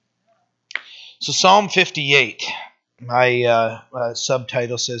So Psalm 58, my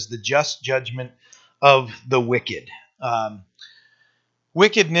subtitle says, The Just Judgment of the Wicked.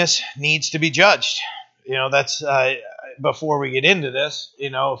 Wickedness needs to be judged. That's before we get into this,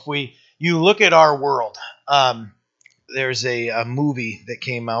 if you look at our world, there's a movie that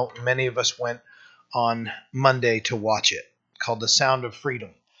came out. Many of us went on Monday to watch it, called The Sound of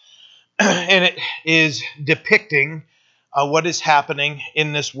Freedom. And it is depicting what is happening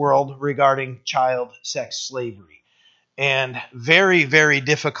in this world regarding child sex slavery. And very, very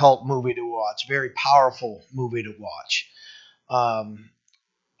difficult movie to watch, very powerful movie to watch.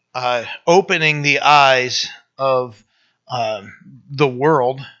 Opening the eyes of the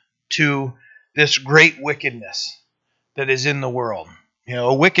world to this great wickedness that is in the world.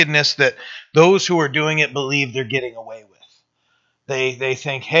 A wickedness that those who are doing it believe they're getting away with. They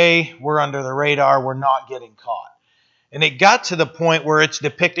think, hey, we're under the radar, we're not getting caught. And it got to the point where it's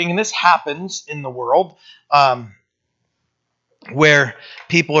depicting, and this happens in the world, where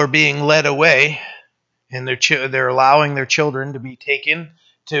people are being led away, and they're allowing their children to be taken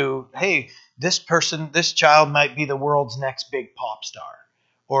to, hey, this child might be the world's next big pop star,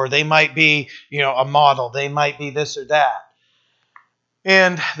 or they might be, a model, they might be this or that,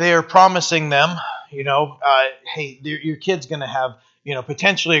 and they are promising them, hey, your kid's going to have,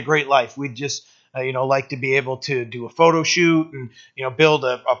 potentially a great life. We'd just, like to be able to do a photo shoot and, build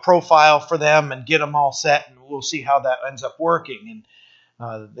a profile for them and get them all set, and we'll see how that ends up working.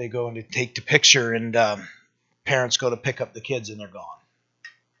 And they go and take the picture, and parents go to pick up the kids, and they're gone.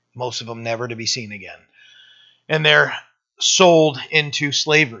 Most of them never to be seen again. And they're sold into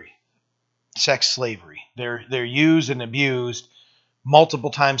slavery, sex slavery. They're used and abused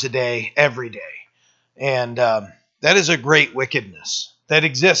multiple times a day, every day. And that is a great wickedness that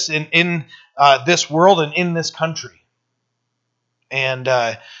exists in this world and in this country. And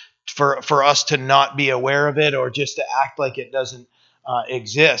for us to not be aware of it, or just to act like it doesn't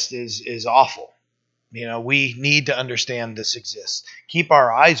exist is awful. We need to understand this exists. Keep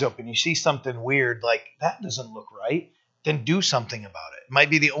our eyes open. You see something weird, like, that doesn't look right, then do something about it. It might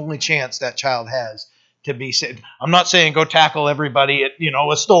be the only chance that child has to be saved. I'm not saying go tackle everybody at,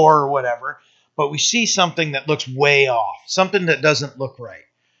 a store or whatever, but we see something that looks way off, something that doesn't look right.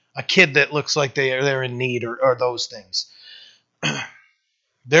 A kid that looks like they're in need, or those things.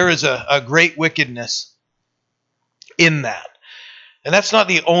 There is a great wickedness in that. And that's not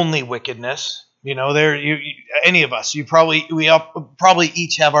the only wickedness. Any of us, we probably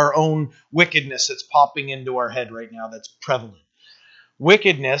each have our own wickedness that's popping into our head right now that's prevalent.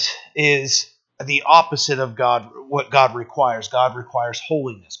 Wickedness is the opposite of God, what God requires. God requires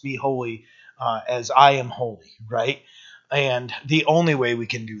holiness. Be holy as I am holy, right? And the only way we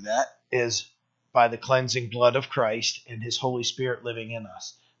can do that is by the cleansing blood of Christ and His Holy Spirit living in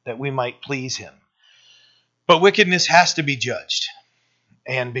us, that we might please Him. But wickedness has to be judged.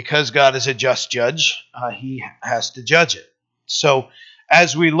 And because God is a just judge, He has to judge it. So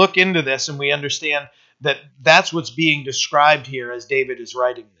as we look into this and we understand that that's what's being described here as David is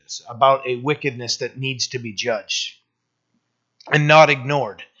writing this, about a wickedness that needs to be judged and not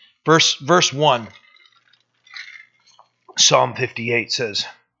ignored. Verse 1, Psalm 58 says,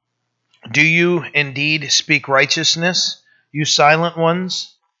 Do you indeed speak righteousness, you silent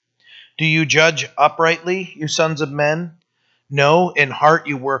ones? Do you judge uprightly, you sons of men? No, in heart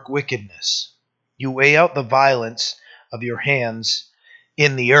you work wickedness. You weigh out the violence of your hands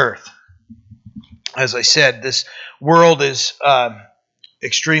in the earth. As I said, this world is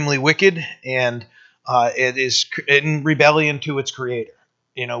extremely wicked, and it is in rebellion to its creator.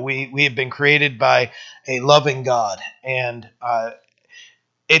 We have been created by a loving God, and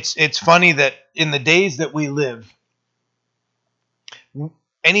it's funny that in the days that we live,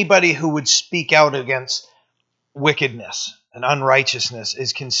 anybody who would speak out against wickedness and unrighteousness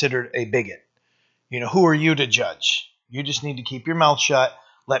is considered a bigot. Who are you to judge? You just need to keep your mouth shut.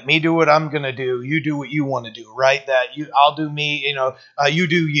 Let me do what I'm going to do. You do what you want to do, right? I'll do me, you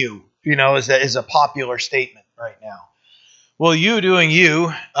do you, is a popular statement right now. Well, you doing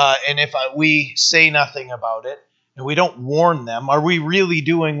you, and if we say nothing about it and we don't warn them, are we really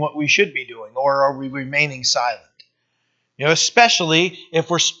doing what we should be doing, or are we remaining silent? Especially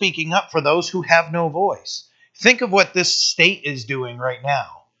if we're speaking up for those who have no voice. Think of what this state is doing right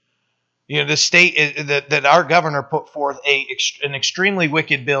now. The state that our governor put forth an extremely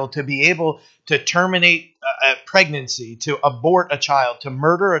wicked bill to be able to terminate a pregnancy, to abort a child, to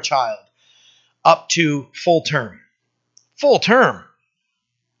murder a child, up to full term. Full term.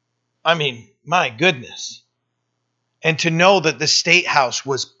 I mean, my goodness. And to know that the state house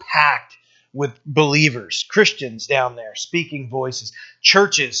was packed with believers, Christians down there, speaking voices,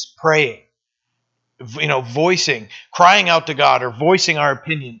 churches praying. crying out to God or voicing our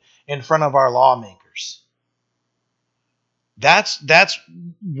opinion in front of our lawmakers. That's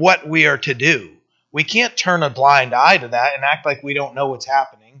what we are to do. We can't turn a blind eye to that and act like we don't know what's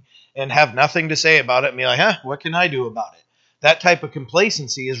happening and have nothing to say about it and be like, what can I do about it? That type of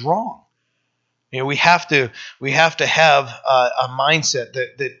complacency is wrong. We have to have a mindset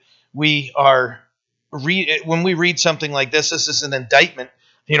that we are when we read something like this is an indictment,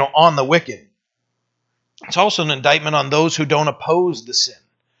 on the wicked. It's also an indictment on those who don't oppose the sin.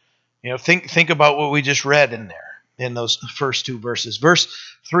 Think about what we just read in there in those first two verses. Verse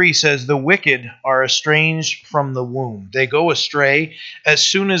 3 says, "The wicked are estranged from the womb. They go astray as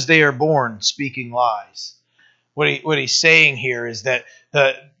soon as they are born, speaking lies." What he's saying here is that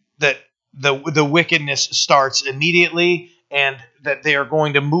the wickedness starts immediately, and that they are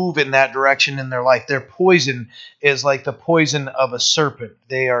going to move in that direction in their life. Their poison is like the poison of a serpent.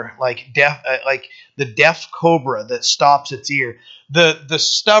 They are like the deaf cobra that stops its ear. The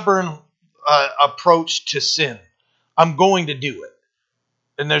stubborn approach to sin. I'm going to do it,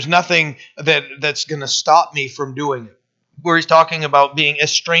 and there's nothing that's going to stop me from doing it. Where he's talking about being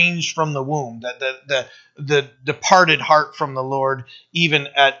estranged from the womb, that the departed heart from the Lord, even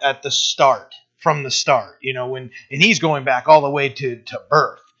at the start, from the start, and he's going back all the way to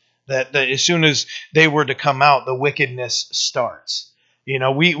birth. That as soon as they were to come out, the wickedness starts.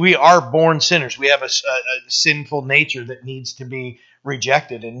 We are born sinners. We have a sinful nature that needs to be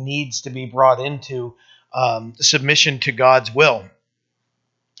rejected and needs to be brought into submission to God's will.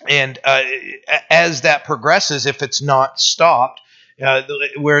 And as that progresses, if it's not stopped,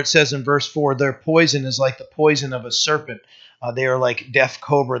 where it says in verse 4, their poison is like the poison of a serpent. They are like deaf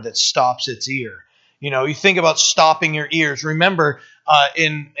cobra that stops its ear. You think about stopping your ears. Remember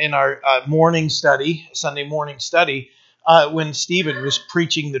in our morning study, Sunday morning study, when Stephen was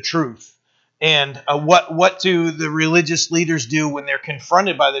preaching the truth. And what do the religious leaders do when they're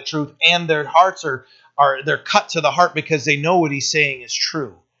confronted by the truth and their hearts they're cut to the heart because they know what he's saying is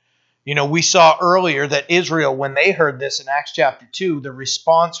true? We saw earlier that Israel, when they heard this in Acts chapter 2, the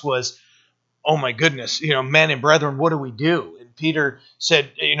response was, "Oh my goodness, men and brethren, what do we do?" And Peter said,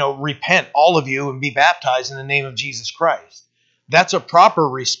 "Repent, all of you, and be baptized in the name of Jesus Christ." That's a proper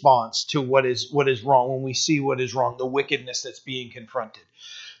response to what is wrong when we see what is wrong, the wickedness that's being confronted.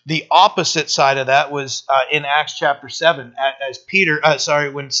 The opposite side of that was in Acts chapter 7,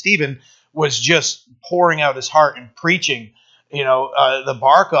 when Stephen was just pouring out his heart and preaching the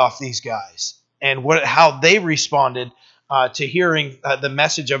bark off these guys, and how they responded to hearing the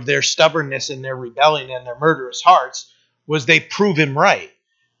message of their stubbornness and their rebellion and their murderous hearts was they prove him right,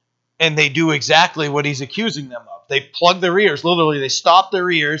 and they do exactly what he's accusing them of. They plug their ears, literally. They stop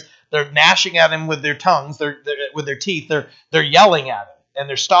their ears. They're gnashing at him with their tongues, with their teeth. They're yelling at him, and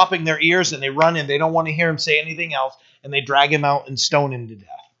they're stopping their ears, and they run in. They don't want to hear him say anything else, and they drag him out and stone him to death.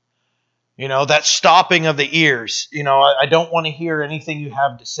 That stopping of the ears. I don't want to hear anything you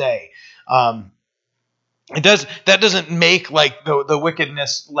have to say. That doesn't make like the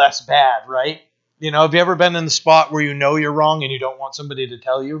wickedness less bad, right? Have you ever been in the spot where you're wrong and you don't want somebody to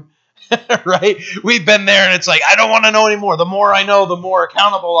tell you? Right? We've been there, and it's like, I don't want to know anymore. The more I know, the more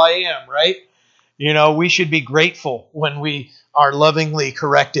accountable I am, right? We should be grateful when we are lovingly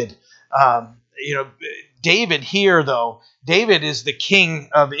corrected. David here, though, David is the king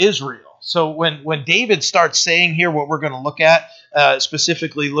of Israel. So when David starts saying here what we're going to look at,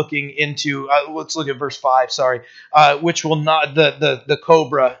 specifically looking into, let's look at verse 5, which will not, the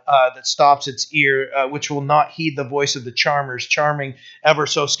cobra that stops its ear, which will not heed the voice of the charmers, charming ever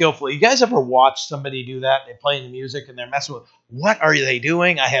so skillfully. You guys ever watch somebody do that? They're playing the music and they're messing with, what are they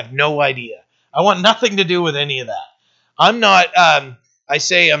doing? I have no idea. I want nothing to do with any of that. I'm not, I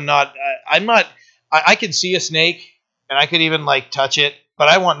can see a snake and I could even touch it, but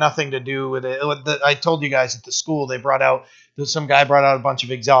I want nothing to do with it. I told you guys at the school, some guy brought out a bunch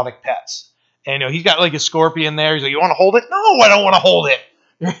of exotic pets. And he's got like a scorpion there. He's like, "You want to hold it?" "No, I don't want to hold it."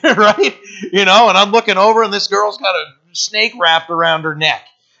 Right? And I'm looking over, and this girl's got a snake wrapped around her neck.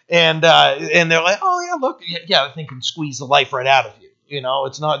 And they're like, "Oh, yeah, look. Yeah, I think can squeeze the life right out of you."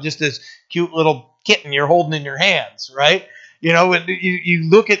 It's not just this cute little kitten you're holding in your hands, right? When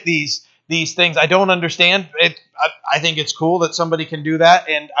you look at these things, I don't understand it. I think it's cool that somebody can do that.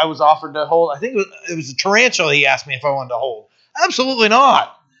 And I was offered to hold, I think it was a tarantula he asked me if I wanted to hold. Absolutely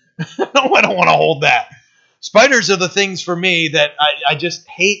not. No, I don't want to hold that. Spiders are the things for me that I just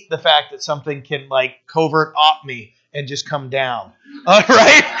hate the fact that something can covert op me and just come down.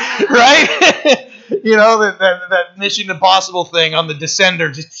 Right? That Mission Impossible thing on the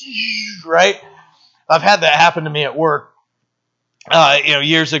descender, just right? I've had that happen to me at work.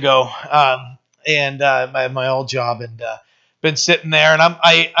 Years ago. and my old job, and been sitting there, and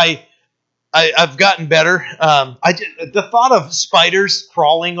I've gotten better. The thought of spiders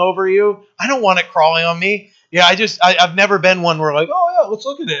crawling over you, I don't want it crawling on me. Yeah, I've never been one where like, oh yeah, let's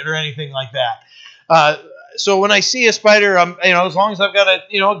look at it or anything like that. Uh, so when I see a spider, as long as I've got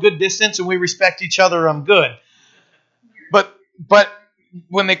a good distance and we respect each other, I'm good. But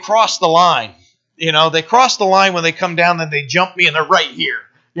when they cross the line, they cross the line when they come down, then they jump me and they're right here,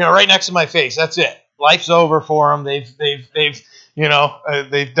 right next to my face. That's it. Life's over for them. They've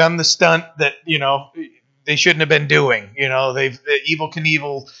done the stunt that they shouldn't have been doing. Evil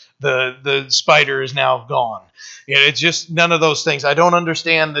Knievel, the spider is now gone. It's just none of those things. I don't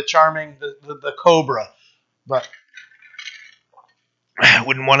understand the charming the cobra, but I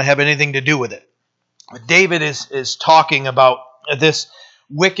wouldn't want to have anything to do with it. But David is talking about this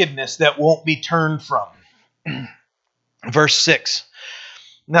wickedness that won't be turned from. Verse 6.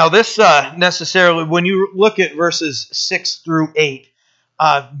 Now, this necessarily, when you look at verses 6 through 8,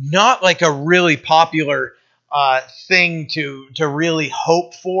 not like a really popular thing to really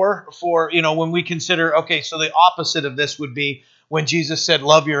hope for, when we consider, okay, so the opposite of this would be when Jesus said,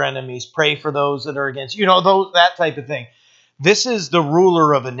 love your enemies, pray for those that are against you, that type of thing. This is the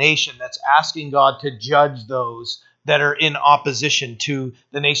ruler of a nation that's asking God to judge those that are in opposition to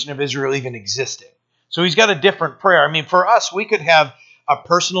the nation of Israel even existing. So he's got a different prayer. I mean, for us, we could have a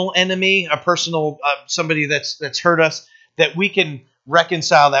personal enemy, a personal somebody that's hurt us, that we can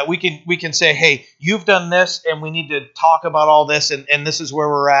reconcile that. We can say, hey, you've done this, and we need to talk about all this, and this is where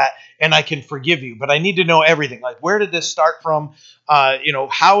we're at, and I can forgive you. But I need to know everything. Like, where did this start from?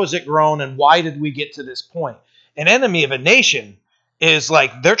 How has it grown, and why did we get to this point? An enemy of a nation is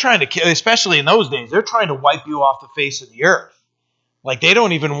like they're trying to kill, especially in those days, they're trying to wipe you off the face of the earth. Like they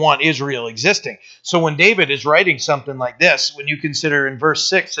don't even want Israel existing. So when David is writing something like this, when you consider in verse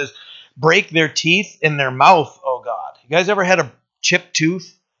 6 says, break their teeth in their mouth, O God. You guys ever had a chipped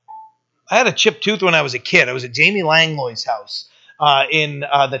tooth? I had a chipped tooth when I was a kid. I was at Jamie Langlois' house in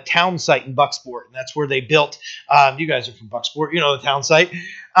the town site in Bucksport. And that's where they built, you guys are from Bucksport, the town site.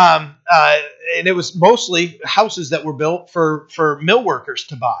 And it was mostly houses that were built for mill workers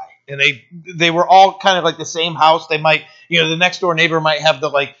to buy. And they were all kind of like the same house. They might, the next door neighbor might have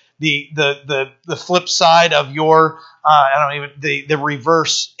the flip side of your, the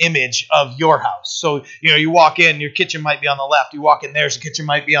reverse image of your house. So, you walk in, your kitchen might be on the left. You walk in, there's the kitchen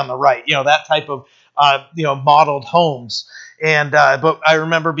might be on the right. That type of, modeled homes. And but I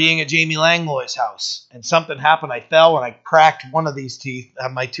remember being at Jamie Langlois' house, and something happened. I fell and I cracked one of these teeth,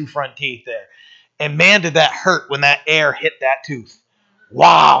 my two front teeth there. And man, did that hurt when that air hit that tooth.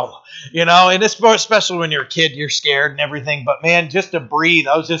 Wow. And it's especially when you're a kid, you're scared and everything. But man, just to breathe,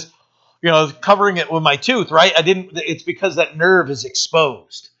 I was just, covering it with my tooth, right? It's because that nerve is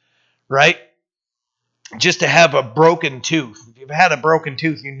exposed, right? Just to have a broken tooth. If you've had a broken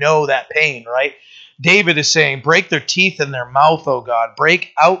tooth, you know that pain, right? David is saying, break their teeth in their mouth, O God.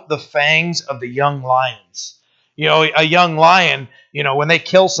 Break out the fangs of the young lions. A young lion, when they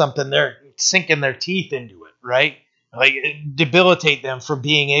kill something, they're sinking their teeth into it, right? Like debilitate them from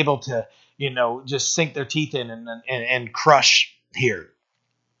being able to, just sink their teeth in and crush here.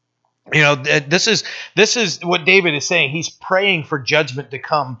 This is what David is saying. He's praying for judgment to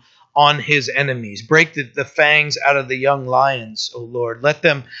come on his enemies. Break the fangs out of the young lions, O Lord. Let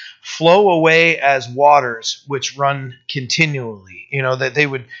them flow away as waters which run continually. That they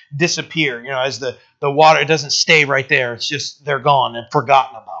would disappear. As the water, it doesn't stay right there. It's just they're gone and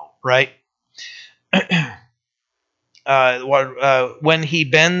forgotten about, right? When he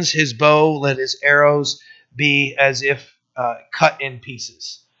bends his bow, let his arrows be as if cut in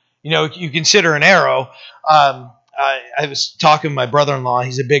pieces. You consider an arrow. I was talking to my brother-in-law.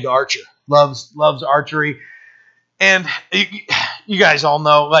 He's a big archer, loves archery, and you guys all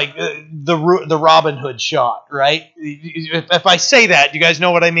know like the Robin Hood shot, right? If I say that, you guys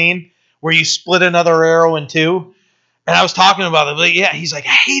know what I mean, where you split another arrow in two. And I was talking about it. Like, yeah, he's like, I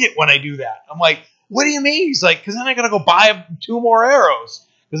hate it when I do that. I'm like, what do you mean? He's like, because then I got to go buy 2 more arrows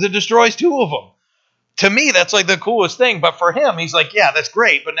because it destroys 2 of them. To me, that's like the coolest thing. But for him, he's like, yeah, that's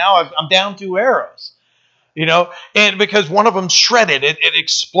great. But now I'm down 2 arrows, and because one of them's shredded, it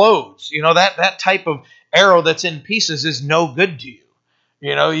explodes. That type of arrow that's in pieces is no good to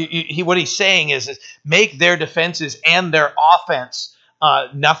you. What he's saying is make their defenses and their offense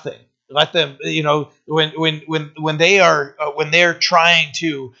nothing. Let them, when they're trying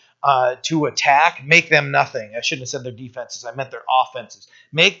to attack, make them nothing. I shouldn't have said their defenses. I meant their offenses.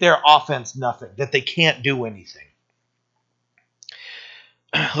 Make their offense nothing, that they can't do anything.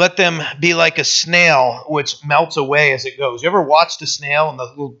 Let them be like a snail which melts away as it goes. You ever watched a snail and the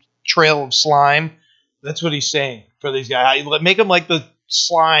little trail of slime. That's what he's saying for these guys. Make them like the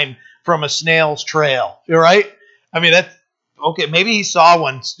slime from a snail's trail. You're right. I mean, that's okay. Maybe he saw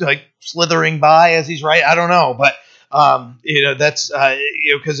one like slithering by as he's right. I don't know, but that's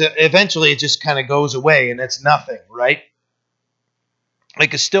because eventually it just kind of goes away and it's nothing, right?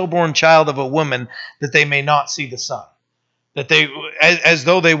 Like a stillborn child of a woman, that they may not see the sun, that they as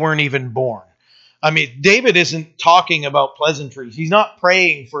though they weren't even born. I mean, David isn't talking about pleasantries. He's not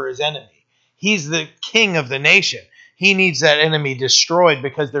praying for his enemy. He's the king of the nation. He needs that enemy destroyed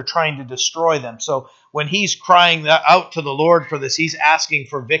because they're trying to destroy them. So when he's crying out to the Lord for this, he's asking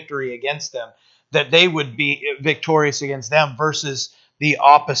for victory against them, that they would be victorious against them versus the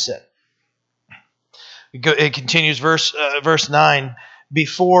opposite. It continues, verse 9.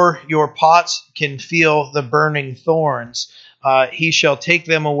 Before your pots can feel the burning thorns, he shall take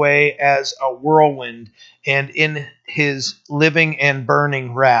them away as a whirlwind, and in his living and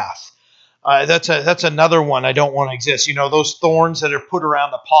burning wrath. That's another one I don't want to exist. You know, those thorns that are put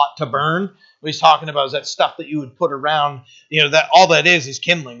around the pot to burn. What he's talking about is that stuff that you would put around. You know, that all that is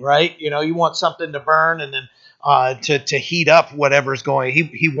kindling, right? You know, you want something to burn, and then to heat up whatever's going.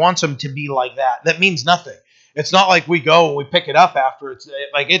 He wants them to be like that. That means nothing. It's not like we go and we pick it up after it's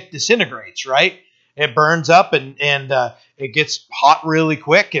like it disintegrates, right? It burns up and it gets hot really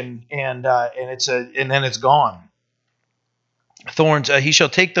quick and then it's gone. Thorns, he shall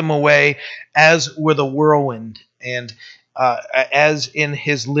take them away as with a whirlwind, and as in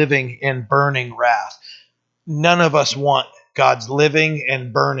his living and burning wrath. None of us want God's living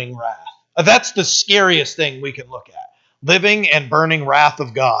and burning wrath. That's the scariest thing we can look at. Living and burning wrath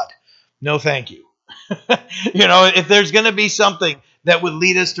of God. No, thank you. You know, if there's going to be something that would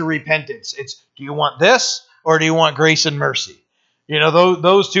lead us to repentance, it's, do you want this or do you want grace and mercy? You know,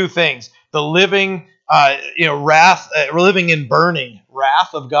 those two things. The living, wrath, living and burning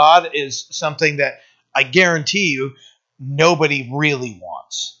wrath of God is something that I guarantee you nobody really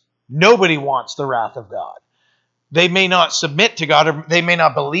wants. Nobody wants the wrath of God. They may not submit to God, or they may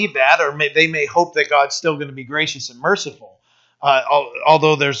not believe that, or they may hope that God's still going to be gracious and merciful,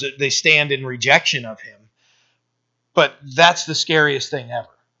 although they stand in rejection of him. But that's the scariest thing ever,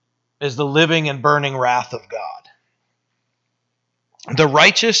 is the living and burning wrath of God. The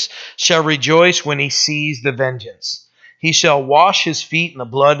righteous shall rejoice when he sees the vengeance. He shall wash his feet in the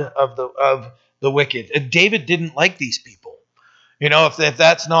blood of the wicked. David didn't like these people. You know, if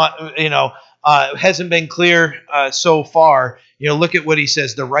that's not, hasn't been clear so far, look at what he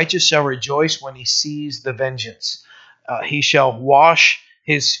says. The righteous shall rejoice when he sees the vengeance. He shall wash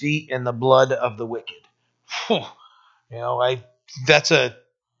his feet in the blood of the wicked.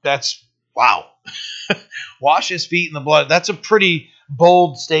 That's wow. Wash his feet in the blood. That's a pretty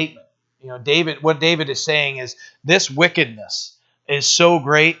bold statement. What David is saying is this wickedness is so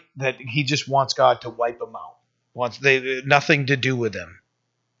great that he just wants God to wipe them out. Wants nothing to do with them.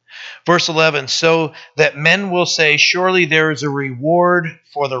 Verse 11, so that men will say, surely there is a reward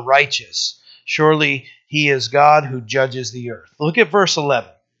for the righteous. Surely he is God who judges the earth. Look at verse 11.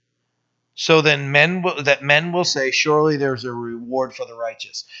 So then men will say, surely there's a reward for the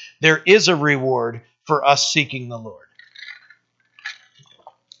righteous. There is a reward for us seeking the Lord.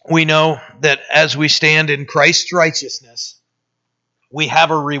 We know that as we stand in Christ's righteousness, we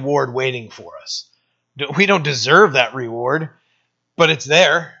have a reward waiting for us. We don't deserve that reward, but it's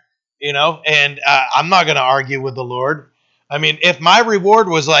there, and I'm not going to argue with the Lord. I mean, if my reward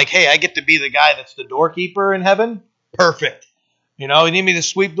was like, hey, I get to be the guy that's the doorkeeper in heaven, perfect. You need me to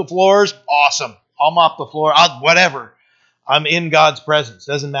sweep the floors? Awesome. I'll mop the floor. Whatever. I'm in God's presence.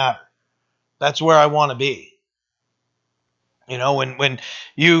 Doesn't matter. That's where I want to be.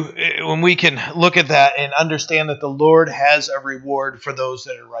 When we can look at that and understand that the Lord has a reward for those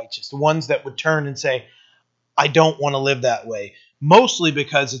that are righteous, the ones that would turn and say, I don't want to live that way, mostly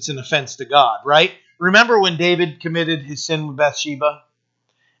because it's an offense to God, right? Remember when David committed his sin with Bathsheba,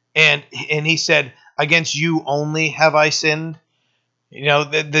 and he said, against you only have I sinned?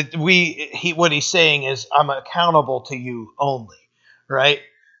 What he's saying is, I'm accountable to you only, right?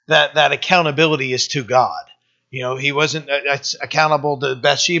 That accountability is to God. He wasn't accountable to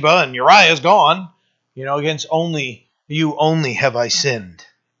Bathsheba, and Uriah's gone. Against you only have I sinned.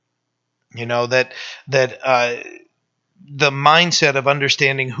 That the mindset of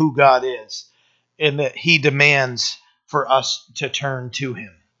understanding who God is, and that he demands for us to turn to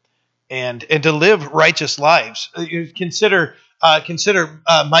him and to live righteous lives. Consider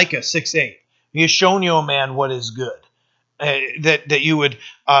Micah 6:8. He has shown you, a man, what is good. That you would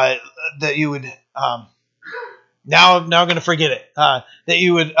now I'm going to forget it. That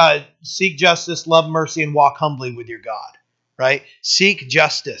you would seek justice, love mercy, and walk humbly with your God. right? Seek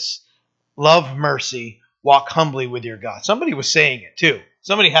justice, love mercy, walk humbly with your God. Somebody was saying it too.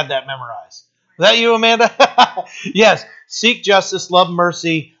 Somebody had that memorized. Is that you, Amanda? Yes. Seek justice, love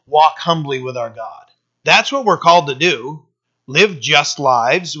mercy, walk humbly with our God. That's what we're called to do. Live just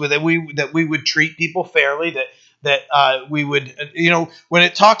lives, that we would treat people fairly, that we would, when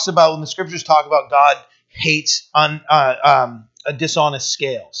the scriptures talk about God hates dishonest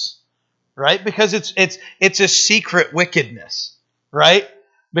scales, right? Because it's a secret wickedness, right?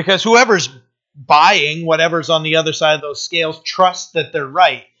 Because whoever's buying whatever's on the other side of those scales trusts that they're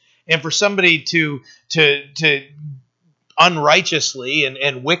right, and for somebody to unrighteously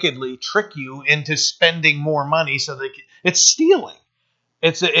and wickedly trick you into spending more money it's stealing.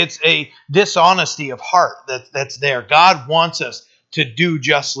 It's a dishonesty of heart that's there. God wants us to do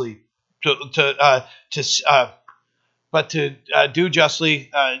justly, but to do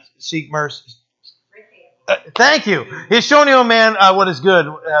justly, seek mercy. Thank you. He's showing you, man, what is good,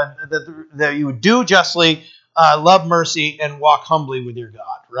 that you would do justly, love mercy, and walk humbly with your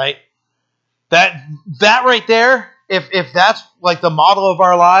God, right? That right there, if that's like the model of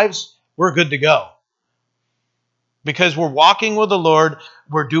our lives, we're good to go. Because we're walking with the Lord,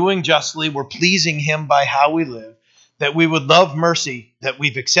 we're doing justly, we're pleasing Him by how we live, that we would love mercy, that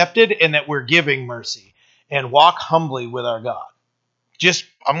we've accepted, and that we're giving mercy, and walk humbly with our God.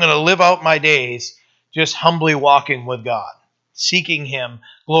 I'm going to live out my days just humbly walking with God, seeking Him,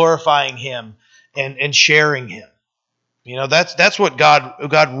 glorifying Him, and sharing Him. That's what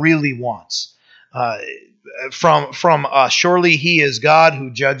God really wants from us. Surely He is God who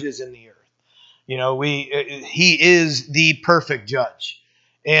judges in the earth. He is the perfect judge,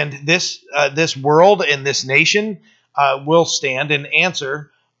 and this world and this nation will stand and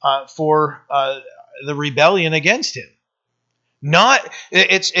answer for the rebellion against Him.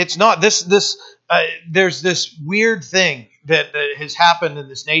 It's not this. There's this weird thing that has happened in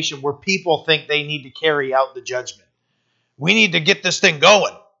this nation where people think they need to carry out the judgment. We need to get this thing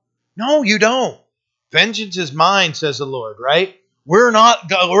going. No, you don't. Vengeance is mine, says the Lord. Right? We're not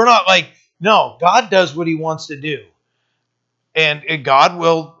like, no. God does what He wants to do, and God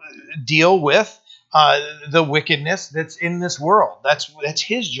will deal with the wickedness that's in this world. That's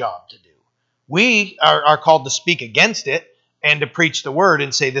His job to do. We are called to speak against it and to preach the word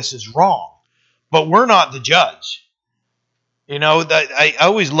and say this is wrong. But we're not the judge. I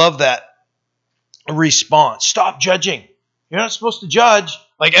always love that response. Stop judging. You're not supposed to judge.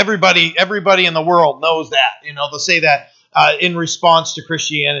 Like everybody in the world knows that. They'll say that in response to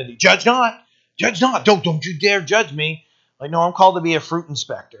Christianity. Judge not. Judge not. Don't you dare judge me. Like, no, I'm called to be a fruit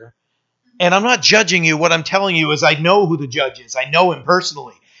inspector. And I'm not judging you. What I'm telling you is I know who the judge is. I know him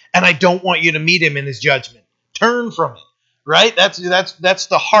personally. And I don't want you to meet him in his judgment. Turn from it. Right? That's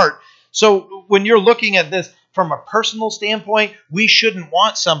the heart. So when you're looking at this from a personal standpoint, we shouldn't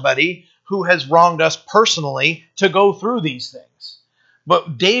want somebody who has wronged us personally to go through these things.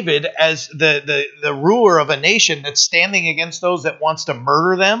 But David, as the ruler of a nation that's standing against those that wants to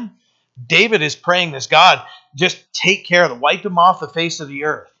murder them, David is praying this, God, just take care of them, wipe them off the face of the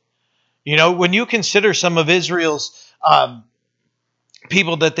earth. When you consider some of Israel's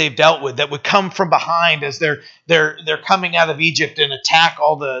people that they've dealt with that would come from behind as they're coming out of Egypt and attack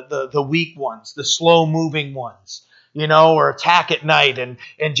all the weak ones, the slow moving ones, or attack at night and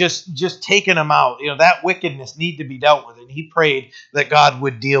just taking them out. That wickedness need to be dealt with. And he prayed that God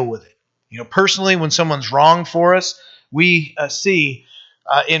would deal with it. Personally, when someone's wrong for us, we see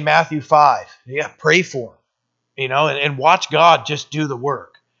in Matthew 5, pray for them, and watch God just do the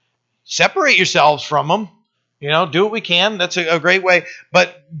work. Separate yourselves from them. Do what we can. That's a great way.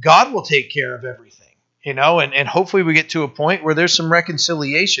 But God will take care of everything, and hopefully we get to a point where there's some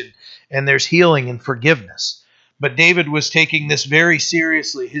reconciliation and there's healing and forgiveness. But David was taking this very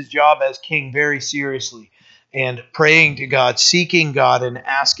seriously, his job as king very seriously, and praying to God, seeking God, and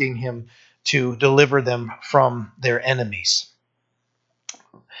asking Him to deliver them from their enemies.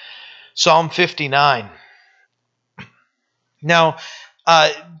 Psalm 59. Now,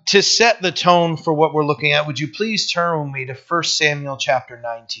 to set the tone for what we're looking at, would you please turn with me to 1 Samuel chapter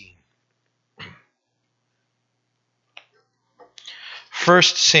 19? 1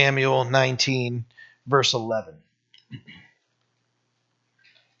 Samuel 19, verse 11.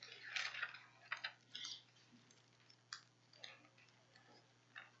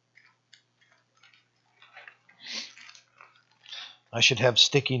 I should have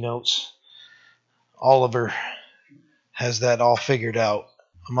sticky notes. Oliver has that all figured out.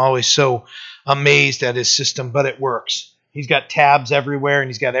 I'm always so amazed at his system, but it works. He's got tabs everywhere, and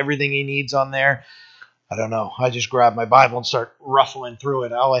he's got everything he needs on there. I don't know. I just grabbed my Bible and start ruffling through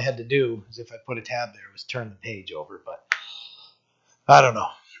it. All I had to do is, if I put a tab there, was turn the page over. But I don't know.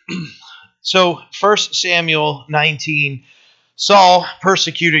 So 1 Samuel 19, Saul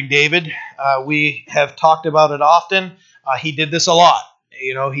persecuting David. We have talked about it often. He did this a lot.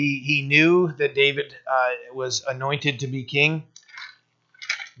 He knew that David was anointed to be king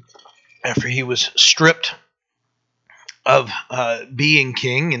after he was stripped of being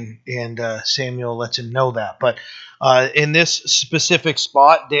king, and Samuel lets him know that. But in this specific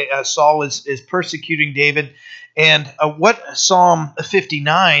spot, Saul is persecuting David, and what Psalm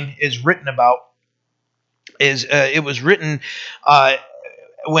 59 is written about is it was written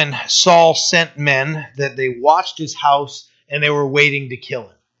when Saul sent men that they watched his house and they were waiting to kill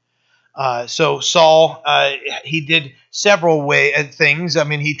him. So Saul, he did several things. I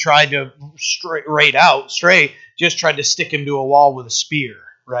mean, he tried to just tried to stick him to a wall with a spear,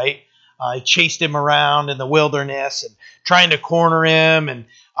 right? He chased him around in the wilderness and trying to corner him. And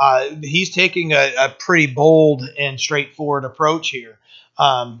he's taking a pretty bold and straightforward approach here,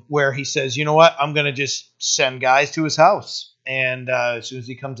 where he says, you know what, I'm going to just send guys to his house. And as soon as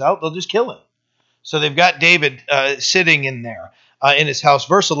he comes out, they'll just kill him. So they've got David sitting in there in his house.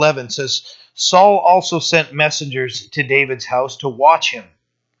 Verse 11 says, Saul also sent messengers to David's house to watch him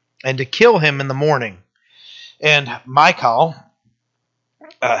and to kill him in the morning. And Michal,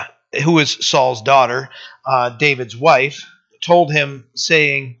 who is Saul's daughter, David's wife, told him,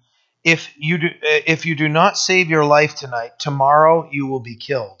 saying, if you do not save your life tonight, tomorrow you will be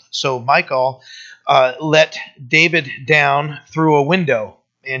killed. So Michal let David down through a window,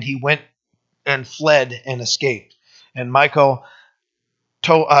 and he went and fled and escaped. And Michal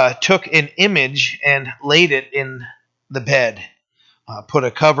took an image and laid it in the bed, put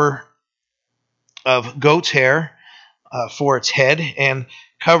a cover of goat's hair for its head, and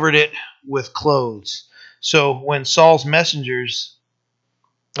covered it with clothes. So when Saul sent messengers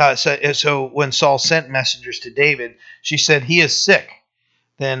to David, she said, he is sick.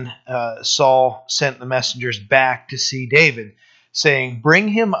 Then Saul sent the messengers back to see David, saying, bring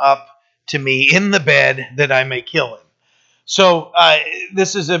him up to me in the bed that I may kill him. So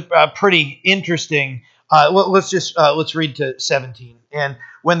this is a pretty interesting. Let's read to 17. And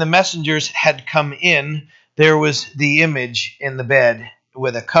when the messengers had come in, there was the image in the bed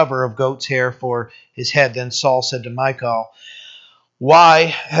with a cover of goat's hair for his head. Then Saul said to Michal, why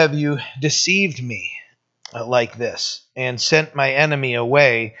have you deceived me like this and sent my enemy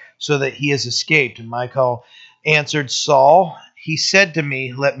away so that he has escaped? And Michal answered Saul, he said to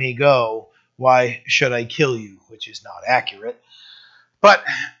me, let me go. Why should I kill you? Which is not accurate. But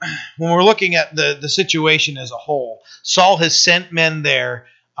when we're looking at the situation as a whole, Saul has sent men there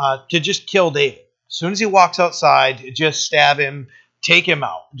to just kill David. As soon as he walks outside, just stab him, take him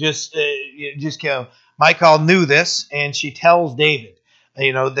out, just kill him. Michal knew this, and she tells David,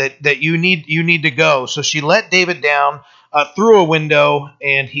 that you need to go. So she let David down through a window,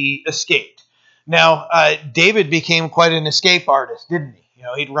 and he escaped. Now, David became quite an escape artist, didn't he?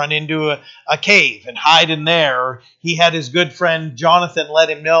 He'd run into a cave and hide in there. Or he had his good friend Jonathan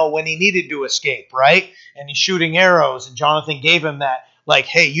let him know when he needed to escape, right? And he's shooting arrows, and Jonathan gave him that, like,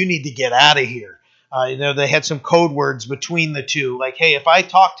 hey, you need to get out of here. They had some code words between the two, like, hey, if I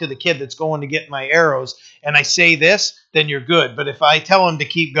talk to the kid that's going to get my arrows and I say this, then you're good. But if I tell him to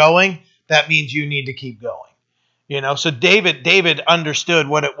keep going, that means you need to keep going. So David understood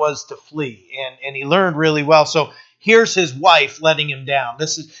what it was to flee, and he learned really well. So here's his wife letting him down.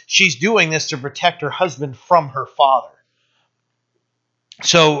 She's doing this to protect her husband from her father.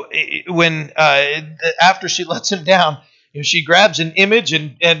 So when after she lets him down, she grabs an image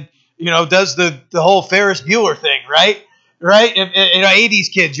and does the whole Ferris Bueller thing, right? Right? And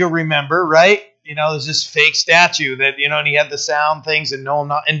 80s kids, you'll remember, right? There's this fake statue that, and he had the sound things, and no, I'm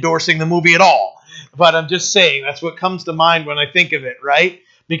not endorsing the movie at all. But I'm just saying, that's what comes to mind when I think of it, right?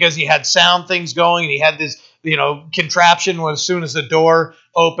 Because he had sound things going, and he had this, contraption where as soon as the door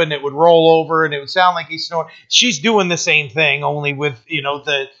opened, it would roll over, and it would sound like he's snoring. She's doing the same thing, only with,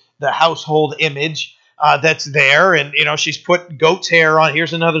 the household image that's there. And, she's put goat's hair on.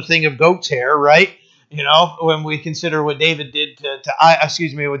 Here's another thing of goat's hair, right? When we consider what David did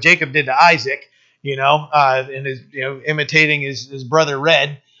what Jacob did to Isaac, and his, imitating his brother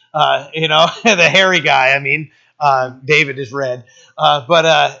Red, the hairy guy. I mean, David is red, but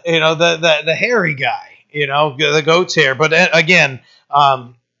the hairy guy, the goat's hair. But again,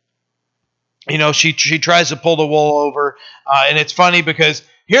 she tries to pull the wool over, and it's funny because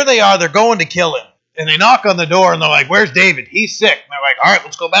here they are, they're going to kill him, and they knock on the door, and they're like, "Where's David? He's sick." And they're like, "All right,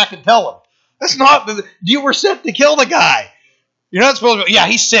 let's go back and tell him." That's not. You were sent to kill the guy. You're not supposed to go, yeah,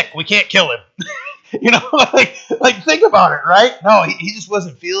 he's sick. We can't kill him. Like think about it, right? No, he just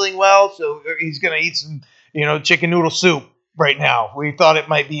wasn't feeling well, so he's going to eat some, chicken noodle soup. right now. We thought it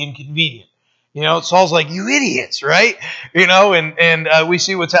might be inconvenient. Saul's like, you idiots, right? And we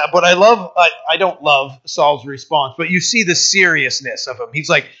see what's happening. But I don't love Saul's response, but you see the seriousness of him. He's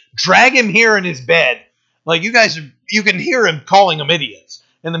like, drag him here in his bed. Like, you can hear him calling them idiots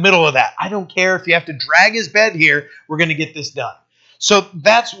in the middle of that. I don't care if you have to drag his bed here. We're going to get this done. So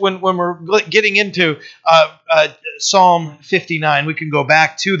that's when we're getting into Psalm 59. We can go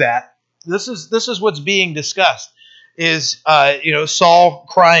back to that. This is what's being discussed. Is Saul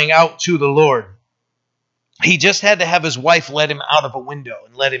crying out to the Lord. He just had to have his wife let him out of a window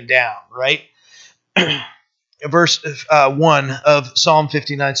and let him down, right? Verse 1 of Psalm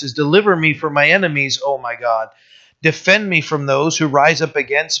 59 says, deliver me from my enemies, O my God. Defend me from those who rise up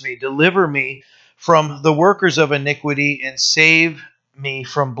against me. Deliver me from the workers of iniquity and save me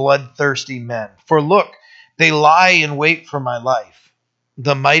from bloodthirsty men. For look, they lie in wait for my life.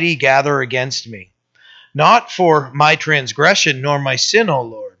 The mighty gather against me. Not for my transgression nor my sin, O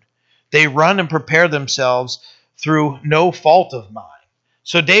Lord. They run and prepare themselves through no fault of mine.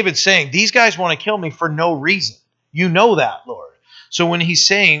 So David's saying, these guys want to kill me for no reason. You know that, Lord. So when he's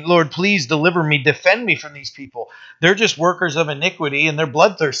saying, Lord, please deliver me, defend me from these people, they're just workers of iniquity and they're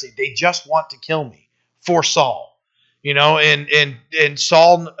bloodthirsty. They just want to kill me for Saul. And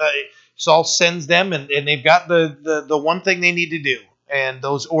Saul sends them and they've got the one thing they need to do. And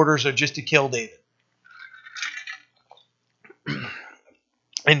those orders are just to kill David.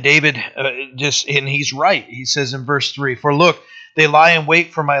 And David and he's right. He says in verse 3, for look, they lie in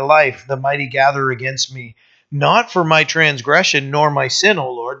wait for my life. The mighty gather against me, not for my transgression nor my sin,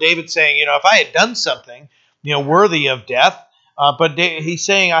 O Lord. David's saying, if I had done something, worthy of death, but he's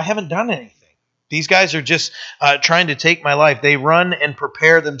saying, I haven't done anything. These guys are just trying to take my life. They run and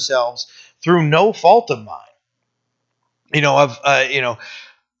prepare themselves through no fault of mine.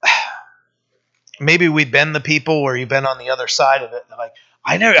 Maybe we've been the people or you've been on the other side of it. Like,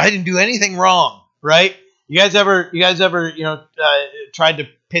 I didn't do anything wrong, right? You guys ever tried to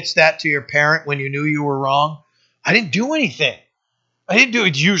pitch that to your parent when you knew you were wrong? I didn't do anything. I didn't do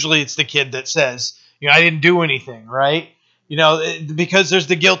it. Usually it's the kid that says, I didn't do anything, right? Because there's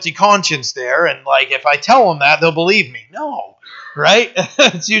the guilty conscience there. And like, if I tell them that, they'll believe me. No, right?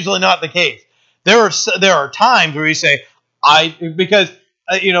 It's usually not the case. There are times where you say, because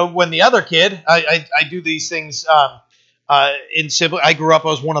when the other kid, I do these things in sibling. I grew up, I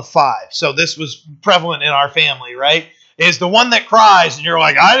was one of 5. So this was prevalent in our family, right? Is the one that cries and you're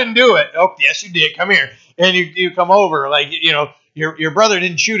like, I didn't do it. Oh, yes, you did. Come here. And you come over like, your brother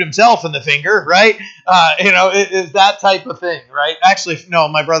didn't shoot himself in the finger, right? It's that type of thing, right? Actually, no,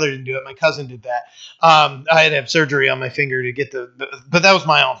 my brother didn't do it. My cousin did that. I had to have surgery on my finger to get but that was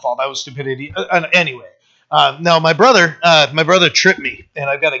my own fault. That was stupidity. Anyway. No, my brother tripped me, and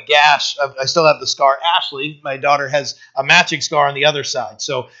I've got a gash. I still have the scar. Ashley, my daughter, has a matching scar on the other side.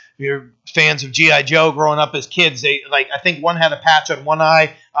 So if you're fans of G.I. Joe growing up as kids, I think one had a patch on one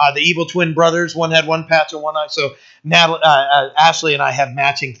eye. The evil twin brothers, one had one patch on one eye. So Ashley and I have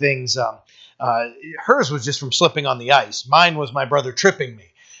matching things. Hers was just from slipping on the ice. Mine was my brother tripping me.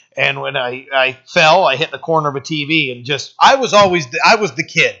 And when I fell, I hit the corner of a TV, and I was the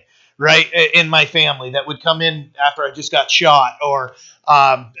kid, right, in my family that would come in after I just got shot, or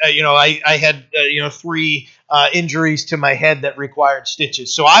I had 3 injuries to my head that required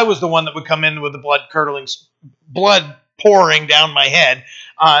stitches. So I was the one that would come in with the blood pouring down my head,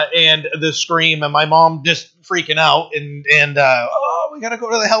 and the scream, and my mom just freaking out, and we got to go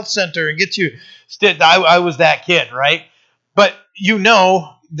to the health center and get you stitched. I was that kid, right? But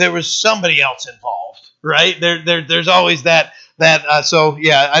there was somebody else involved, right? There's always that. So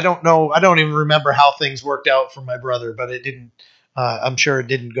yeah, I don't know. I don't even remember how things worked out for my brother, but it didn't. I'm sure it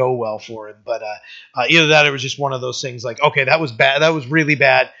didn't go well for him. But either that, or it was just one of those things. Like, okay, that was bad. That was really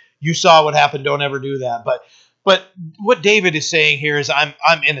bad. You saw what happened. Don't ever do that. But what David is saying here is,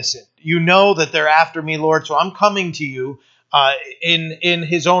 I'm innocent. You know that they're after me, Lord. So I'm coming to you in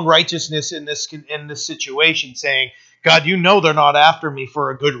His own righteousness in this situation, saying, God, you know they're not after me for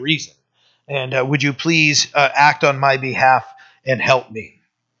a good reason. And would you please act on my behalf and help me?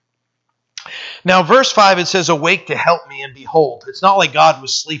 Now, verse 5, it says, awake to help me, and behold. It's not like God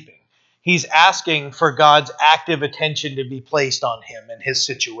was sleeping. He's asking for God's active attention to be placed on him and his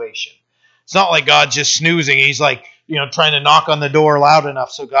situation. It's not like God's just snoozing. He's like, trying to knock on the door loud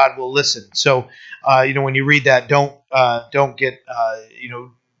enough so God will listen. So, when you read that, don't get,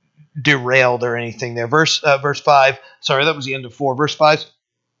 derailed or anything there. Verse 5, sorry, that was the end of 4. Verse 5,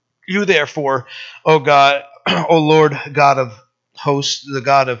 you therefore, O God, O Lord God of hosts, the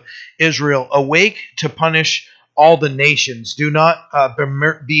God of Israel, awake to punish all the nations. Do not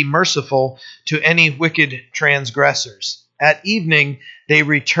be merciful to any wicked transgressors. At evening they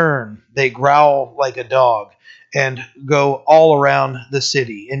return, they growl like a dog, and go all around the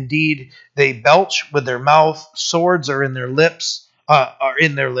city. Indeed, they belch with their mouth, swords are in their lips,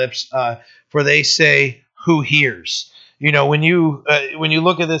 for they say, "Who hears?" When you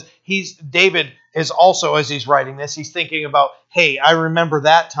look at this, David is also, as he's writing this, he's thinking about, hey, I remember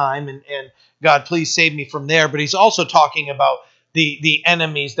that time, and God, please save me from there. But he's also talking about the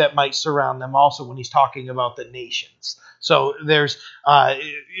enemies that might surround them. Also, when he's talking about the nations. So there's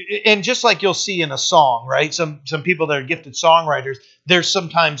and just like you'll see in a song, right? Some people that are gifted songwriters, there's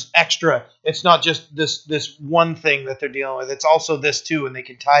sometimes extra. It's not just this one thing that they're dealing with. It's also this too, and they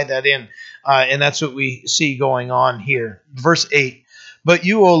can tie that in, and that's what we see going on here. Verse 8: But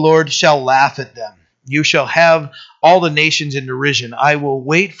you, O Lord, shall laugh at them. You shall have all the nations in derision. I will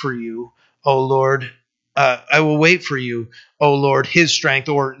wait for you, O Lord. I will wait for you, O Lord, his strength,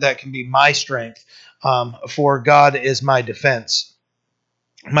 or that can be my strength, for God is my defense.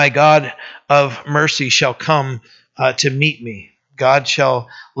 My God of mercy shall come to meet me. God shall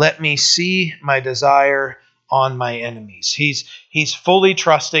let me see my desire on my enemies. He's fully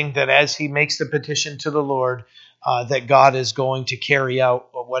trusting that as he makes the petition to the Lord, that God is going to carry out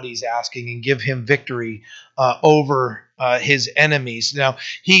what he's asking and give him victory over his enemies. Now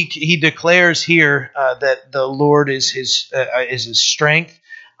he declares here that the Lord is his strength,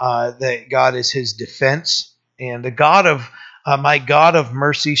 that God is his defense, and the God of my God of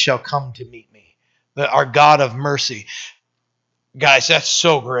mercy shall come to meet me. Our God of mercy. Guys, that's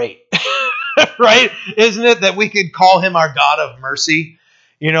so great. Right? Isn't it that we could call him our God of mercy?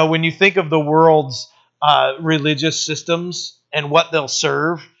 When you think of the world's religious systems and what they'll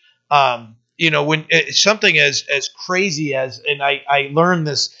serve, when something as crazy as, and I learned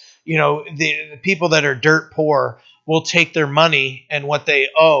this, the people that are dirt poor will take their money and what they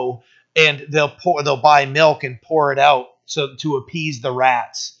owe, and they'll buy milk and pour it out so to appease the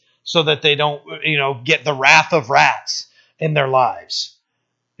rats, so that they don't get the wrath of rats in their lives.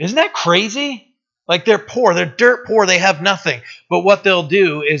 Isn't that crazy? Like, they're poor, they're dirt poor, they have nothing. But what they'll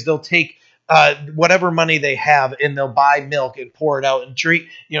do is they'll take whatever money they have and they'll buy milk and pour it out and treat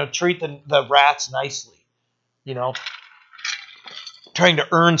the rats nicely. Trying to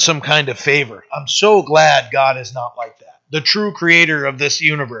earn some kind of favor. I'm so glad God is not like that. The true creator of this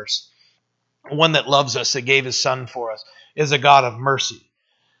universe, one that loves us, that gave his son for us, is a God of mercy.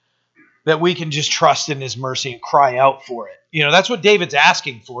 That we can just trust in his mercy and cry out for it. That's what David's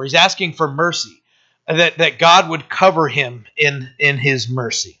asking for. He's asking for mercy, that God would cover him in his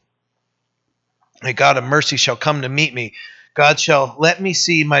mercy. That God of mercy shall come to meet me. God shall let me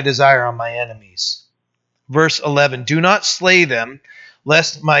see my desire on my enemies. Verse 11: Do not slay them,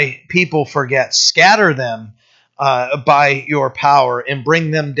 lest my people forget. Scatter them by your power and bring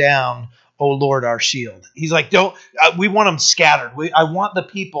them down, O Lord, our shield. He's like, don't. We want them scattered. I want the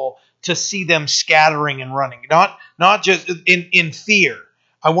people to see them scattering and running, not just in fear.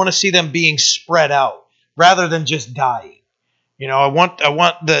 I want to see them being spread out rather than just dying. I want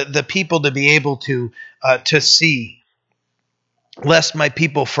the people to be able to see. Lest my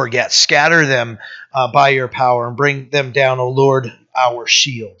people forget, scatter them by your power and bring them down, O Lord, our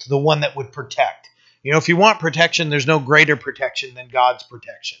shield, the one that would protect. If you want protection, there's no greater protection than God's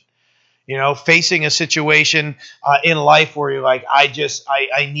protection. Facing a situation in life where you're like, I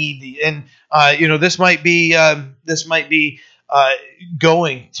need the, and this might be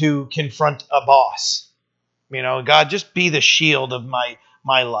going to confront a boss. God, just be the shield of my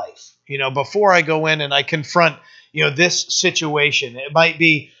life. Before I go in and I confront, this situation, it might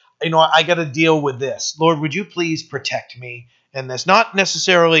be, I got to deal with this. Lord, would you please protect me in this? Not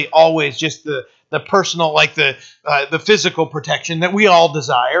necessarily always just the personal, like the physical protection that we all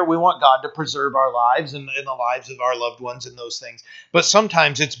desire. We want God to preserve our lives and the lives of our loved ones and those things. But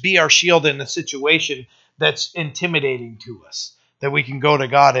sometimes it's be our shield in a situation that's intimidating to us, that we can go to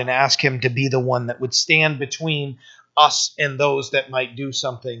God and ask him to be the one that would stand between us and those that might do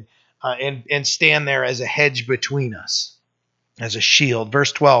something, and stand there as a hedge between us, as a shield.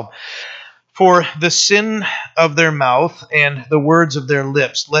 Verse 12: For the sin of their mouth and the words of their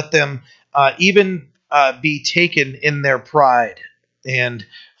lips, let them even be taken in their pride, and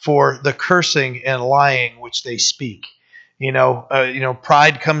for the cursing and lying which they speak.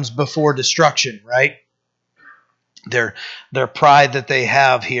 Pride comes before destruction, right? Their pride that they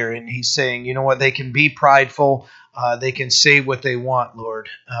have here, and he's saying, you know what, they can be prideful, they can say what they want, Lord,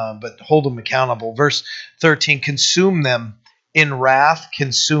 but hold them accountable. Verse 13: Consume them in wrath,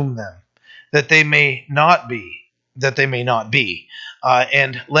 consume them, that they may not be,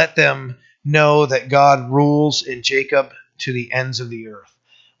 and let them know that God rules in Jacob to the ends of the earth.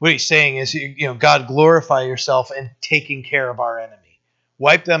 What he's saying is, God, glorify yourself in taking care of our enemy.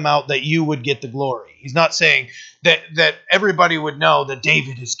 Wipe them out that you would get the glory. He's not saying that everybody would know that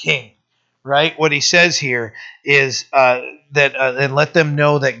David is king, right? What he says here is and let them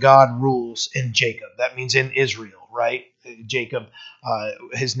know that God rules in Jacob. That means in Israel, right? Jacob,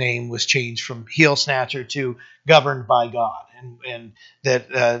 his name was changed from heel snatcher to governed by God, and that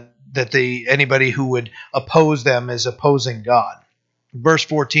anybody who would oppose them is opposing God. Verse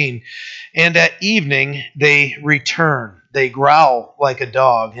 14, and at evening they return. They growl like a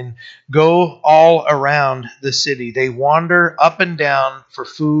dog and go all around the city. They wander up and down for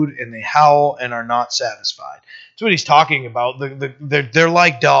food, and they howl and are not satisfied. That's what he's talking about. They're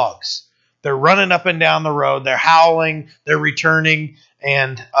like dogs. They're running up and down the road. They're howling. They're returning,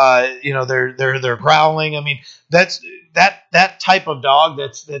 and they're growling. I mean, that's that type of dog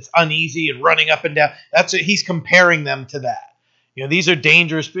that's uneasy and running up and down. He's comparing them to that. These are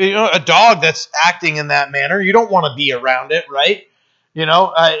dangerous. A dog that's acting in that manner, you don't want to be around it, right?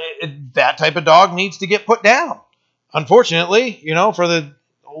 That type of dog needs to get put down. Unfortunately, for the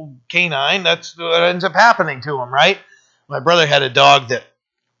old canine, that's what ends up happening to him, right? My brother had a dog that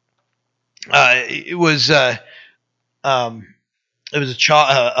it was a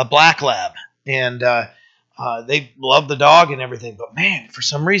black lab, and they loved the dog and everything. But man, for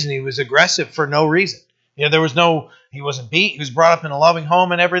some reason, he was aggressive for no reason. He wasn't beat. He was brought up in a loving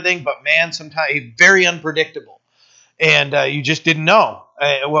home and everything, but man, sometimes he's very unpredictable. And you just didn't know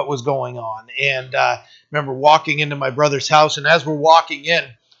what was going on. And remember walking into my brother's house, and as we're walking in,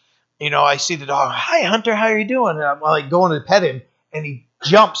 I see the dog. Hi, Hunter, how are you doing? And I'm like going to pet him, and he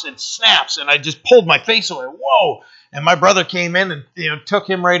jumps and snaps, and I just pulled my face away. Whoa! And my brother came in and took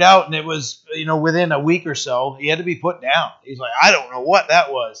him right out, and it was within a week or so he had to be put down. He's like, I don't know what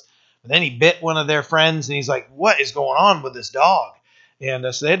that was. But then he bit one of their friends, and he's like, what is going on with this dog? And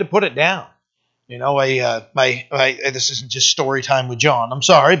so they had to put it down. This isn't just story time with John. I'm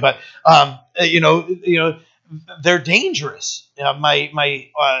sorry, but they're dangerous.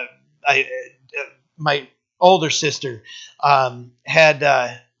 My older sister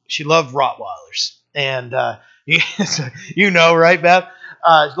she loved Rottweilers, and right, Beth?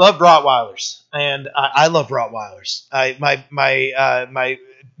 Loved Rottweilers, and I love Rottweilers. My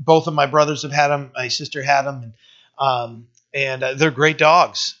both of my brothers have had them. My sister had them, and they're great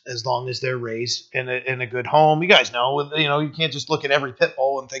dogs as long as they're raised in a good home. You guys know, you can't just look at every pit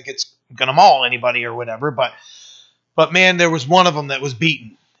bull and think it's going to maul anybody or whatever. But man, there was one of them that was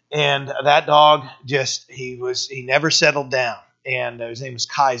beaten, and that dog he never settled down, and his name was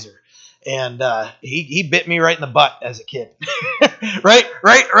Kaiser. And he bit me right in the butt as a kid, right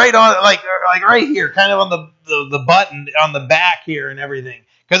on like right here, kind of on the butt and on the back here and everything.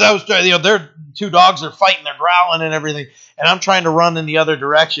 Because I was trying, their two dogs are fighting, they're growling and everything, and I'm trying to run in the other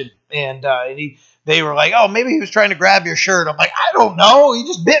direction. And they were like, "Oh, maybe he was trying to grab your shirt." I'm like, "I don't know. He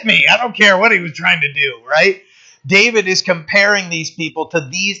just bit me. I don't care what he was trying to do." Right? David is comparing these people to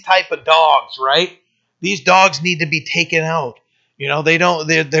these type of dogs. Right? These dogs need to be taken out. They don't.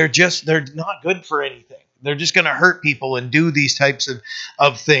 They're not good for anything. They're just going to hurt people and do these types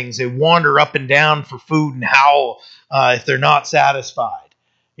of things. They wander up and down for food and howl if they're not satisfied.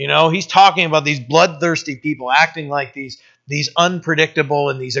 He's talking about these bloodthirsty people acting like these unpredictable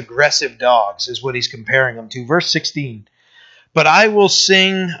and these aggressive dogs is what he's comparing them to. Verse 16, but I will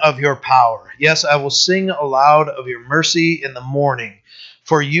sing of your power. Yes, I will sing aloud of your mercy in the morning,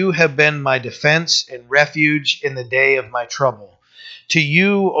 for you have been my defense and refuge in the day of my trouble. To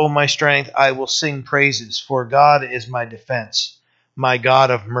you, O my strength, I will sing praises, for God is my defense, my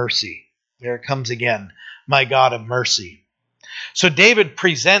God of mercy. There it comes again, my God of mercy. So David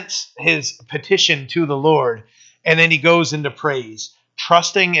presents his petition to the Lord, and then he goes into praise,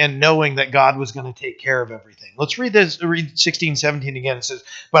 trusting and knowing that God was going to take care of everything. Let's read 16, 17 again. It says,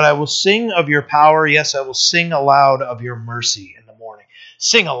 but I will sing of your power. Yes, I will sing aloud of your mercy in the morning.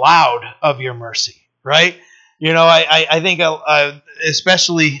 Sing aloud of your mercy, right? I think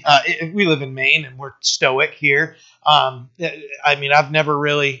especially we live in Maine and we're stoic here. I've never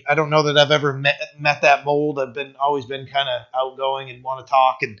really, I don't know that I've ever met that mold. I've always been kind of outgoing and want to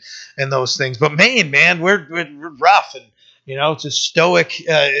talk and those things. But Maine, man, we're rough, and it's a stoic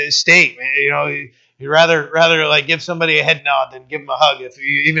state. You'd rather like give somebody a head nod than give them a hug if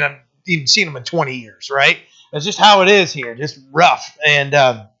you even seen them in 20 years, right? That's just how it is here, just rough. And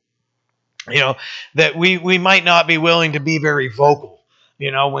that we might not be willing to be very vocal.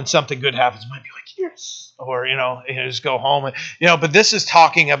 When something good happens, might be like, yes, or just go home. But this is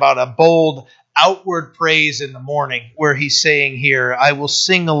talking about a bold outward praise in the morning, where he's saying here, I will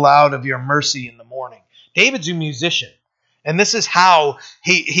sing aloud of your mercy in the morning. David's a musician, And this is how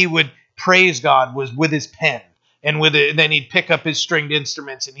he would praise God, was with his pen. And with it, then he'd pick up his stringed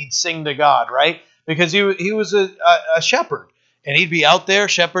instruments and he'd sing to God, right? Because he was a shepherd. And he'd be out there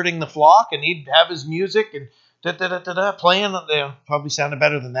shepherding the flock, and he'd have his music and playing. Probably sounded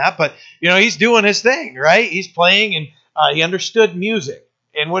better than that, but he's doing his thing, right? He's playing, and he understood music.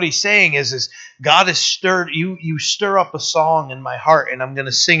 And what he's saying is God has stirred you. You stir up a song in my heart, and I'm going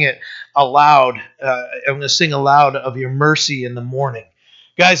to sing it aloud. I'm going to sing aloud of your mercy in the morning.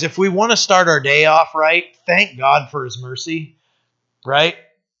 Guys, if we want to start our day off right, thank God for his mercy, right?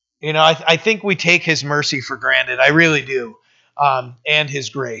 I think we take his mercy for granted. I really do. And his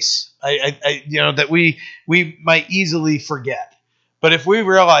grace. That we might easily forget. But if we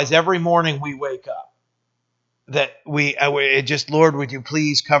realize every morning we wake up, that Lord, would you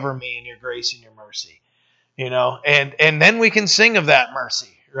please cover me in your grace and your mercy? And then we can sing of that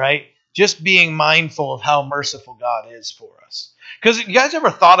mercy, right? Just being mindful of how merciful God is for us. Because you guys ever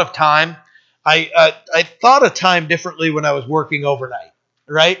thought of time? I thought of time differently when I was working overnight,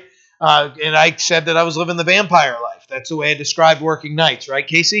 right? And I said that I was living the vampire life. That's the way I described working nights, right,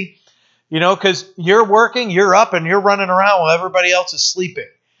 Casey? Because you're working, you're up, and you're running around while everybody else is sleeping.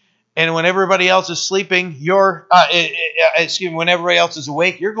 And when everybody else is sleeping, when everybody else is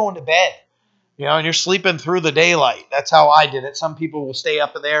awake, you're going to bed. And you're sleeping through the daylight. That's how I did it. Some people will stay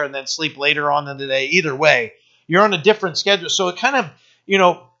up there and then sleep later on in the day. Either way, you're on a different schedule. So it kind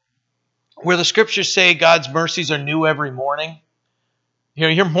of, where the scriptures say God's mercies are new every morning,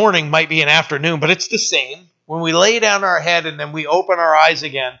 your morning might be an afternoon, but it's the same. When we lay down our head and then we open our eyes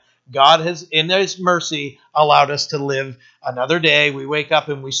again, God has, in his mercy, allowed us to live another day. We wake up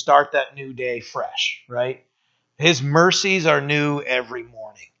and we start that new day fresh, right? His mercies are new every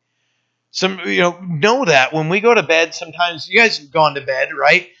morning. Know that when we go to bed, sometimes you guys have gone to bed,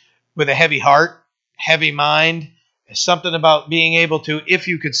 right? With a heavy heart, heavy mind. There's something about being able to, if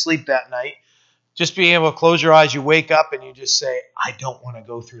you could sleep that night, just being able to close your eyes, you wake up and you just say, I don't want to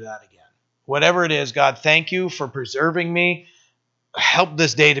go through that again. Whatever it is, God, thank you for preserving me. Help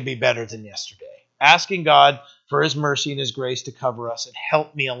this day to be better than yesterday. Asking God for his mercy and his grace to cover us and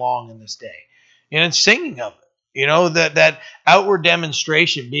help me along in this day. And singing of it. That outward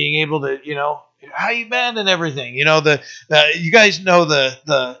demonstration, being able to, how you been and everything. You guys know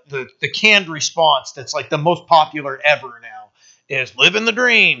the canned response that's like the most popular ever now is living the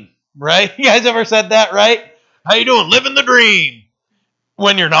dream, right? You guys ever said that, right? How you doing? Living the dream.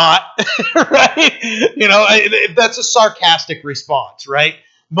 When you're not, right? That's a sarcastic response, right?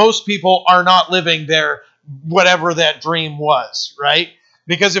 Most people are not living their whatever that dream was, right?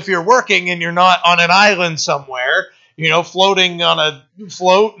 Because if you're working and you're not on an island somewhere, floating on a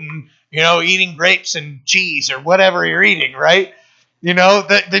float and, eating grapes and cheese or whatever you're eating, right?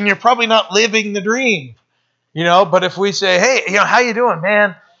 Then you're probably not living the dream, But if we say, hey, how you doing,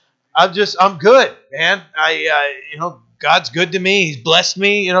 man? I'm good, man. God's good to me. He's blessed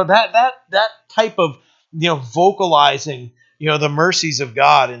me. That type of, vocalizing, the mercies of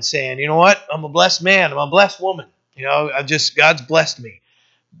God and saying, you know what? I'm a blessed man. I'm a blessed woman. God's blessed me.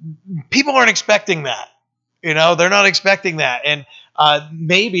 People aren't expecting that. They're not expecting that. And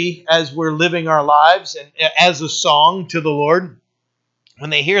maybe as we're living our lives and as a song to the Lord,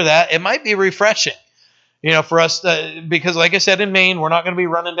 when they hear that, it might be refreshing. For us, because like I said, in Maine, we're not going to be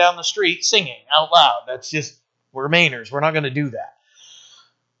running down the street singing out loud. That's just, we're Mainers. We're not going to do that.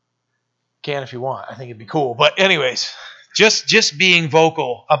 Can if you want. I think it'd be cool. But anyways, just being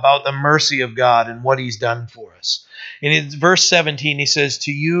vocal about the mercy of God and what he's done for us. And in verse 17, he says,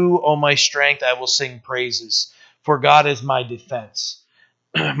 to you, O my strength, I will sing praises, for God is my defense,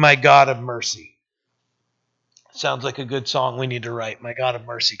 my God of mercy. Sounds like a good song we need to write. My God of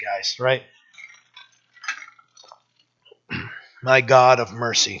mercy, guys, right? My God of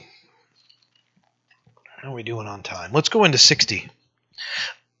mercy. How are we doing on time? Let's go into 60.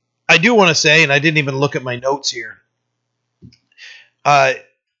 I do want to say, and I didn't even look at my notes here,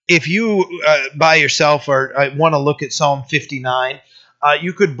 if you by yourself or want to look at Psalm 59,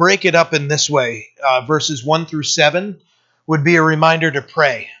 you could break it up in this way. Verses 1 through 7 would be a reminder to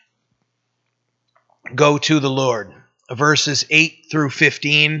pray. Go to the Lord. Verses 8 through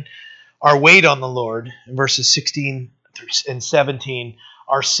 15 are wait on the Lord. And verses 16 and 17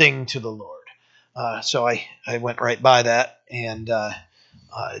 are sing to the Lord. So I went right by that and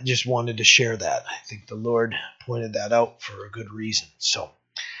just wanted to share that. I think the Lord pointed that out for a good reason. So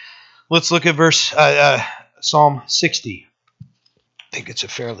let's look at Psalm 60. I think it's a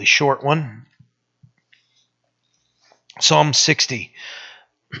fairly short one. Psalm 60.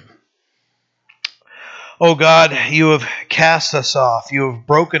 O God, you have cast us off. You have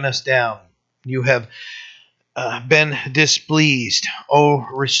broken us down. You have been displeased. Oh,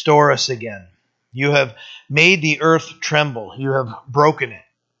 restore us again. You have made the earth tremble. You have broken it.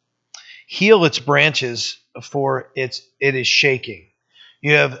 Heal its branches, for it is shaking.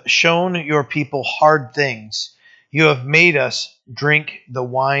 You have shown your people hard things. You have made us drink the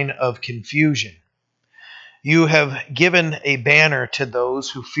wine of confusion. You have given a banner to those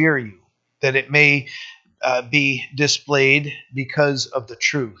who fear you, that it may be displayed because of the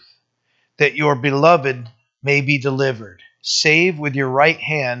truth, that your beloved may be delivered. Save with your right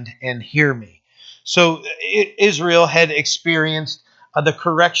hand and hear me. So Israel had experienced the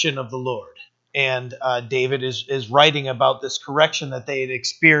correction of the Lord. And David is writing about this correction that they had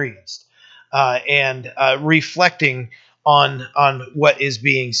experienced and reflecting on what is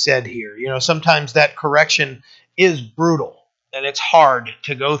being said here. You know, sometimes that correction is brutal and it's hard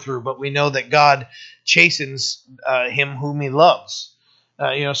to go through, but we know that God chastens him whom he loves.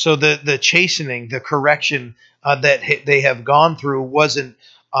 So the chastening, the correction that they have gone through wasn't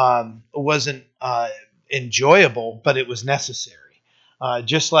enjoyable, but it was necessary.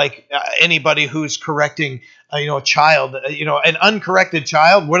 Just like anybody who's correcting, a child, an uncorrected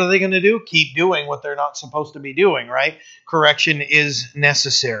child, what are they going to do? Keep doing what they're not supposed to be doing, right? Correction is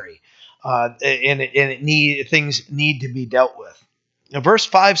necessary, and things need to be dealt with. Now, verse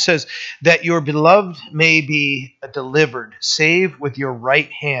 5 says that your beloved may be delivered. Save with your right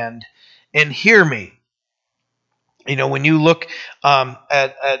hand and hear me. When you look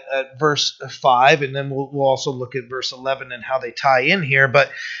at verse 5, and then we'll also look at verse 11 and how they tie in here, but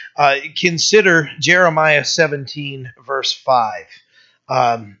consider Jeremiah 17, verse 5.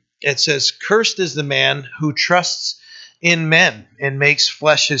 It says, cursed is the man who trusts in men and makes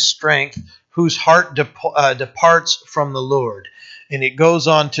flesh his strength, whose heart departs from the Lord. And it goes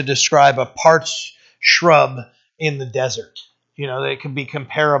on to describe a parched shrub in the desert. That can be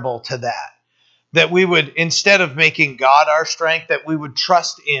comparable to that we would, instead of making God our strength, that we would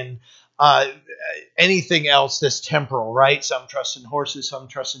trust in anything else that's temporal, right? Some trust in horses, some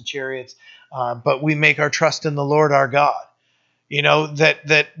trust in chariots, but we make our trust in the Lord our God.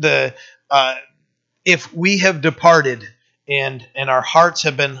 If we have departed and our hearts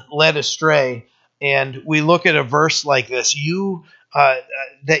have been led astray, and we look at a verse like this,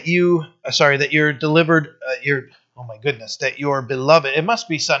 that you're delivered, oh my goodness, that your beloved, it must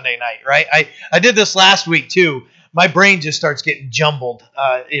be Sunday night, right? I did this last week too. My brain just starts getting jumbled,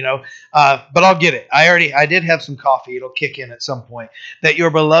 but I'll get it. I did have some coffee. It'll kick in at some point. That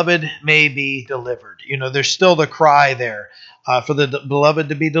your beloved may be delivered. There's still the cry there for the beloved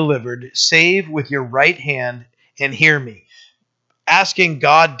to be delivered. Save with your right hand and hear me. Asking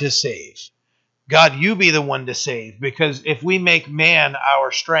God to save. God, you be the one to save, because if we make man our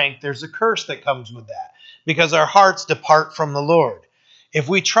strength, there's a curse that comes with that, because our hearts depart from the Lord. If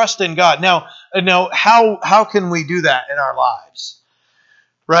we trust in God, now how can we do that in our lives?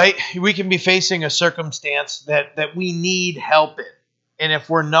 Right? We can be facing a circumstance that we need help in. And if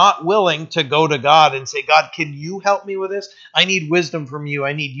we're not willing to go to God and say, God, can you help me with this? I need wisdom from you.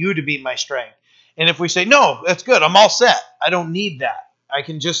 I need you to be my strength. And if we say, no, that's good, I'm all set, I don't need that. I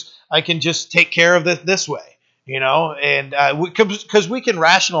can just take care of this way, and because we can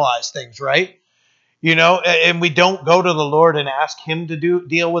rationalize things, right? And we don't go to the Lord and ask him to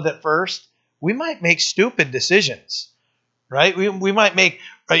deal with it first. We might make stupid decisions, right? We might make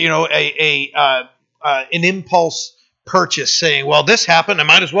an impulse purchase, saying, well, this happened, I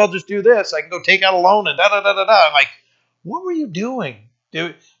might as well just do this. I can go take out a loan and da da da da da. I'm like, what were you doing?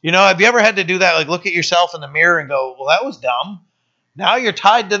 Have you ever had to do that? Like, look at yourself in the mirror and go, well, that was dumb. Now you're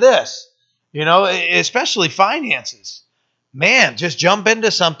tied to this, especially finances. Man, just jump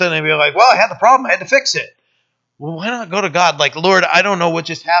into something and be like, well, I had the problem, I had to fix it. Well, why not go to God? Like, Lord, I don't know what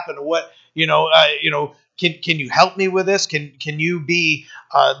just happened. What, can you help me with this? Can you be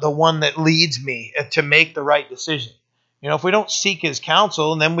the one that leads me to make the right decision? If we don't seek his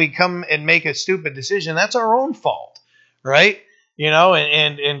counsel and then we come and make a stupid decision, that's our own fault, right?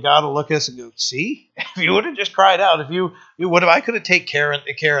 And God will look at us and go, see, if you would have just cried out, if you would have, I could have taken care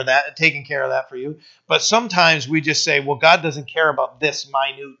of that for you. But sometimes we just say, well, God doesn't care about this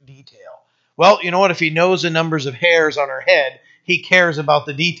minute detail. Well, you know what? If he knows the numbers of hairs on our head, he cares about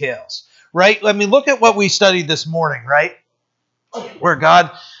the details, right? Let me look at what we studied this morning, right? Where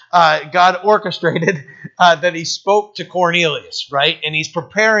God orchestrated that he spoke to Cornelius, right? And he's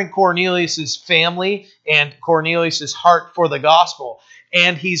preparing Cornelius's family and Cornelius's heart for the gospel.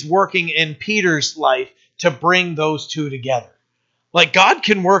 And he's working in Peter's life to bring those two together. Like, God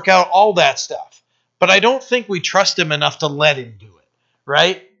can work out all that stuff, but I don't think we trust him enough to let him do it,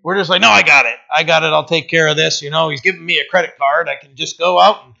 right? We're just like, no, I got it. I'll take care of this. He's giving me a credit card. I can just go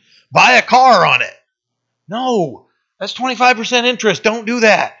out and buy a car on it. No, that's 25% interest. Don't do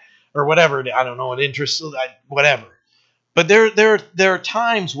that. Or whatever. I don't know what interest, whatever. But there are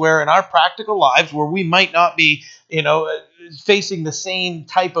times where in our practical lives where we might not be, facing the same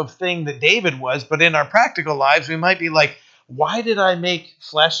type of thing that David was, but in our practical lives we might be like, why did I make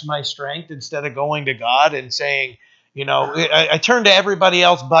flesh my strength instead of going to God and saying, I turn to everybody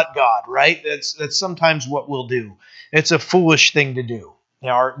else but God, right? That's sometimes what we'll do. It's a foolish thing to do.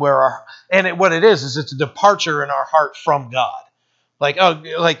 What it is it's a departure in our heart from God. Like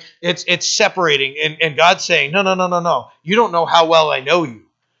it's separating, and God's saying, no, no, no, no, no. You don't know how well I know you,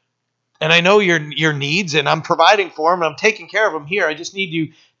 and I know your needs, and I'm providing for them, and I'm taking care of them here. I just need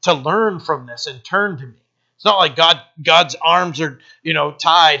you to learn from this and turn to me. It's not like God's arms are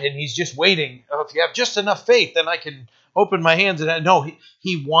tied, and He's just waiting. Oh, if you have just enough faith, then I can open my hands. And no,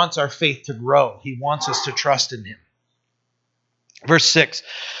 He wants our faith to grow. He wants us to trust in Him. Verse 6.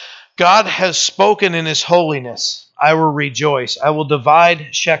 God has spoken in His holiness. I will rejoice. I will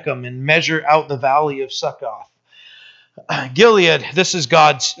divide Shechem and measure out the valley of Succoth. Gilead, this is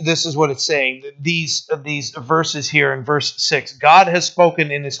what it's saying. These verses here in verse 6. God has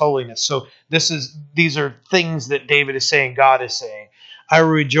spoken in His holiness. So these are things that David is saying, God is saying. I will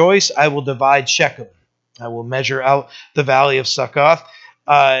rejoice. I will divide Shechem. I will measure out the valley of Succoth.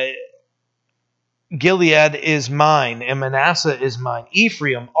 Gilead is mine, and Manasseh is mine.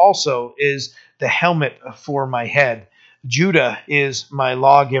 Ephraim also is the helmet for my head. Judah is my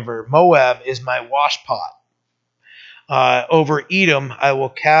lawgiver. Moab is my washpot. Over Edom I will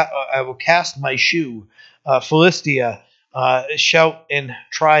cast my shoe. Philistia, shout in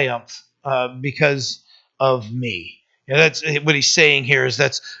triumph because of me. And that's what he's saying here.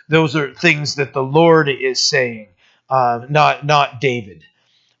 Those are things that the Lord is saying, not David.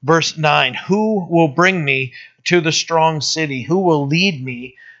 Verse 9, who will bring me to the strong city? Who will lead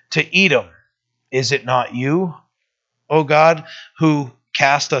me to Edom? Is it not you, O God, who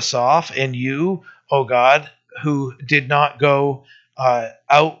cast us off? And you, O God, who did not go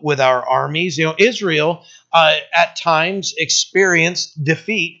out with our armies? Israel at times experienced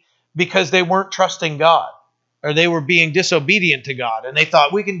defeat because they weren't trusting God, or they were being disobedient to God. And they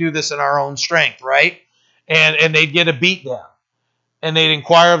thought, we can do this in our own strength, right? And they'd get a beat down. And they'd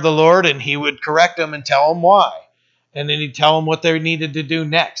inquire of the Lord, and He would correct them and tell them why. And then He'd tell them what they needed to do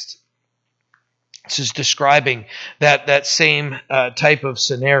next. This is describing that same type of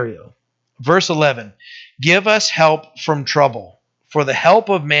scenario. Verse 11, give us help from trouble, for the help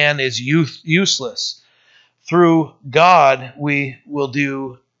of man is useless. Through God we will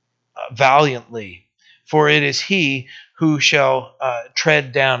do valiantly, for it is He who shall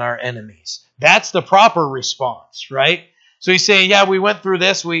tread down our enemies. That's the proper response, right? So he's saying, yeah, we went through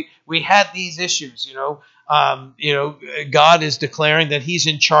this. We had these issues. God is declaring that He's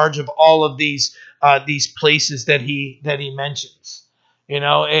in charge of all of these places that He mentions.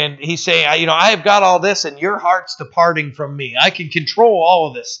 And He's saying, I have got all this, and your heart's departing from me. I can control all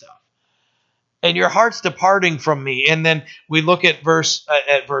of this stuff, and your heart's departing from me. And then we look at verse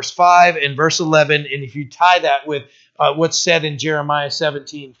 5 and verse 11, and if you tie that with what's said in Jeremiah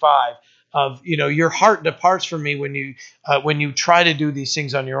 17:5. Of your heart departs from me when you try to do these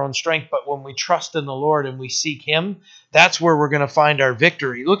things on your own strength, but when we trust in the Lord and we seek Him, that's where we're going to find our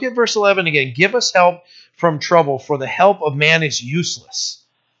victory. Look at verse 11 again. Give us help from trouble, for the help of man is useless.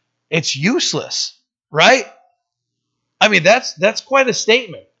 It's useless, right? I mean, that's quite a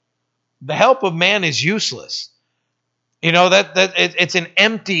statement. The help of man is useless. It's an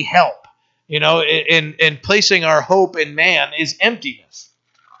empty help. In placing our hope in man is emptiness.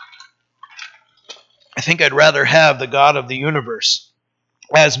 I think I'd rather have the God of the universe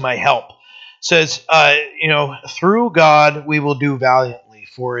as my help. It says, through God we will do valiantly,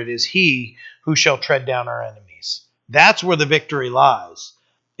 for it is He who shall tread down our enemies. That's where the victory lies,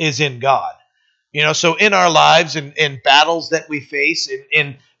 is in God. So in our lives, in battles that we face,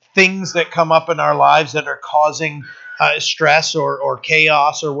 in things that come up in our lives that are causing stress or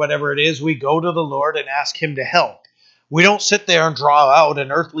chaos or whatever it is, we go to the Lord and ask Him to help. We don't sit there and draw out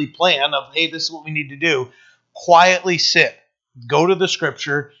an earthly plan of, hey, this is what we need to do. Quietly sit, go to the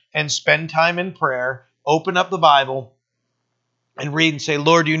Scripture, and spend time in prayer, open up the Bible, and read and say,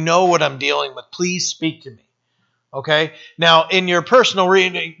 Lord, you know what I'm dealing with. Please speak to me. Okay? Now, in your personal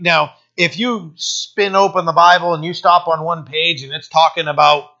reading, if you spin open the Bible and you stop on one page and it's talking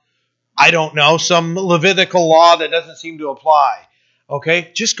about, I don't know, some Levitical law that doesn't seem to apply, okay,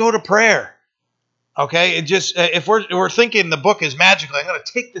 just go to prayer. Okay, it just if we're thinking the book is magical, I'm going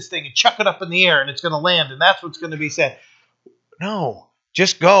to take this thing and chuck it up in the air and it's going to land and that's what's going to be said. No,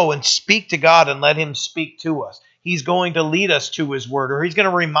 just go and speak to God and let Him speak to us. He's going to lead us to his word, or he's going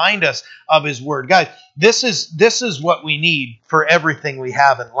to remind us of his word. Guys, this is what we need for everything we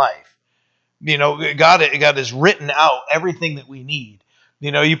have in life. God has written out everything that we need.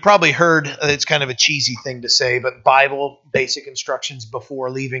 You probably heard, it's kind of a cheesy thing to say, but Bible basic instructions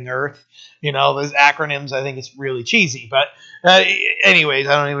before leaving Earth. Those acronyms, I think it's really cheesy. But anyways,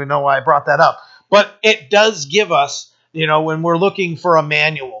 I don't even know why I brought that up. But it does give us, when we're looking for a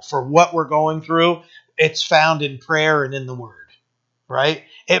manual for what we're going through, it's found in prayer and in the Word, right?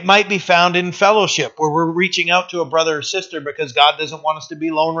 It might be found in fellowship, where we're reaching out to a brother or sister because God doesn't want us to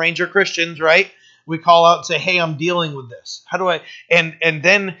be Lone Ranger Christians, right? We call out and say, hey, I'm dealing with this. How do I? And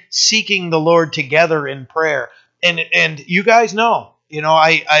then seeking the Lord together in prayer. And you guys know,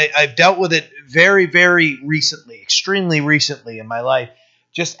 I've dealt with it very, very recently, extremely recently in my life,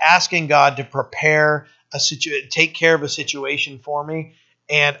 just asking God to prepare take care of a situation for me.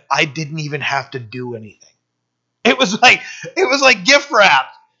 And I didn't even have to do anything. It was like gift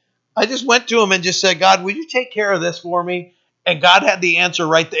wrapped. I just went to him and just said, God, will you take care of this for me? And God had the answer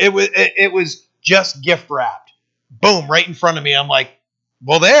right there. It was just gift wrapped. Boom, right in front of me. I'm like,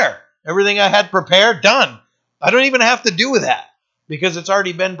 well, there. Everything I had prepared, done. I don't even have to do that because it's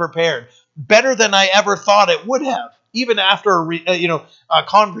already been prepared. Better than I ever thought it would have, even after a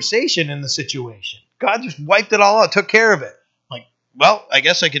conversation in the situation. God just wiped it all out, took care of it. Like, well, I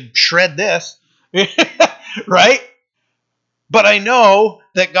guess I could shred this, right? But I know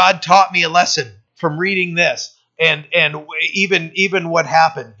that God taught me a lesson from reading this. And even what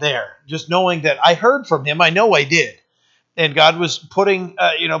happened there, just knowing that I heard from him, I know I did, and God was putting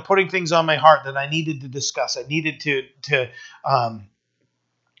things on my heart that I needed to discuss, I needed to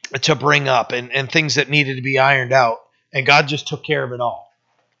bring up, and things that needed to be ironed out, and God just took care of it all.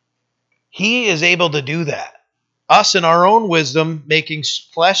 He is able to do that. Us in our own wisdom, making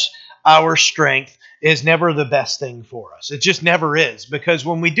flesh our strength is never the best thing for us. It just never is, because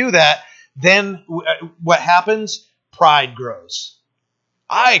when we do that, then what happens? Pride grows.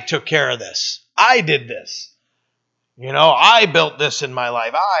 I took care of this. I did this. I built this in my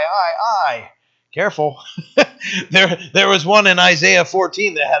life. I. Careful. There was one in Isaiah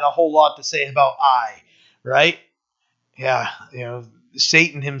 14 that had a whole lot to say about I, right? Yeah,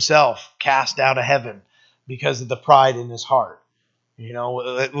 Satan himself cast out of heaven because of the pride in his heart.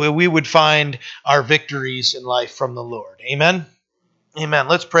 We would find our victories in life from the Lord. Amen? Amen.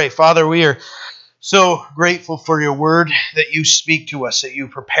 Let's pray. Father, we are so grateful for your word, that you speak to us, that you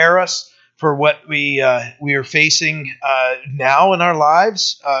prepare us for what we are facing now in our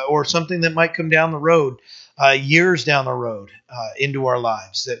lives, or something that might come down the road, years down the road, into our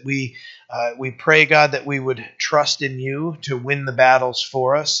lives. That we pray, God, that we would trust in you to win the battles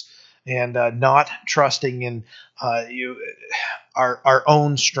for us, and not trusting in our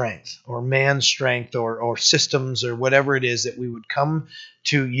own strength or man's strength or systems or whatever it is, that we would come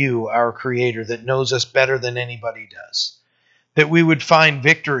to you, our Creator, that knows us better than anybody does. That we would find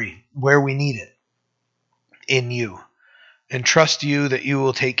victory where we need it in you, and trust you that you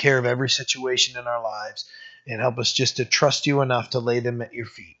will take care of every situation in our lives, and help us just to trust you enough to lay them at your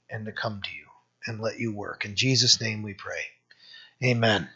feet and to come to you and let you work. In Jesus' name we pray. Amen.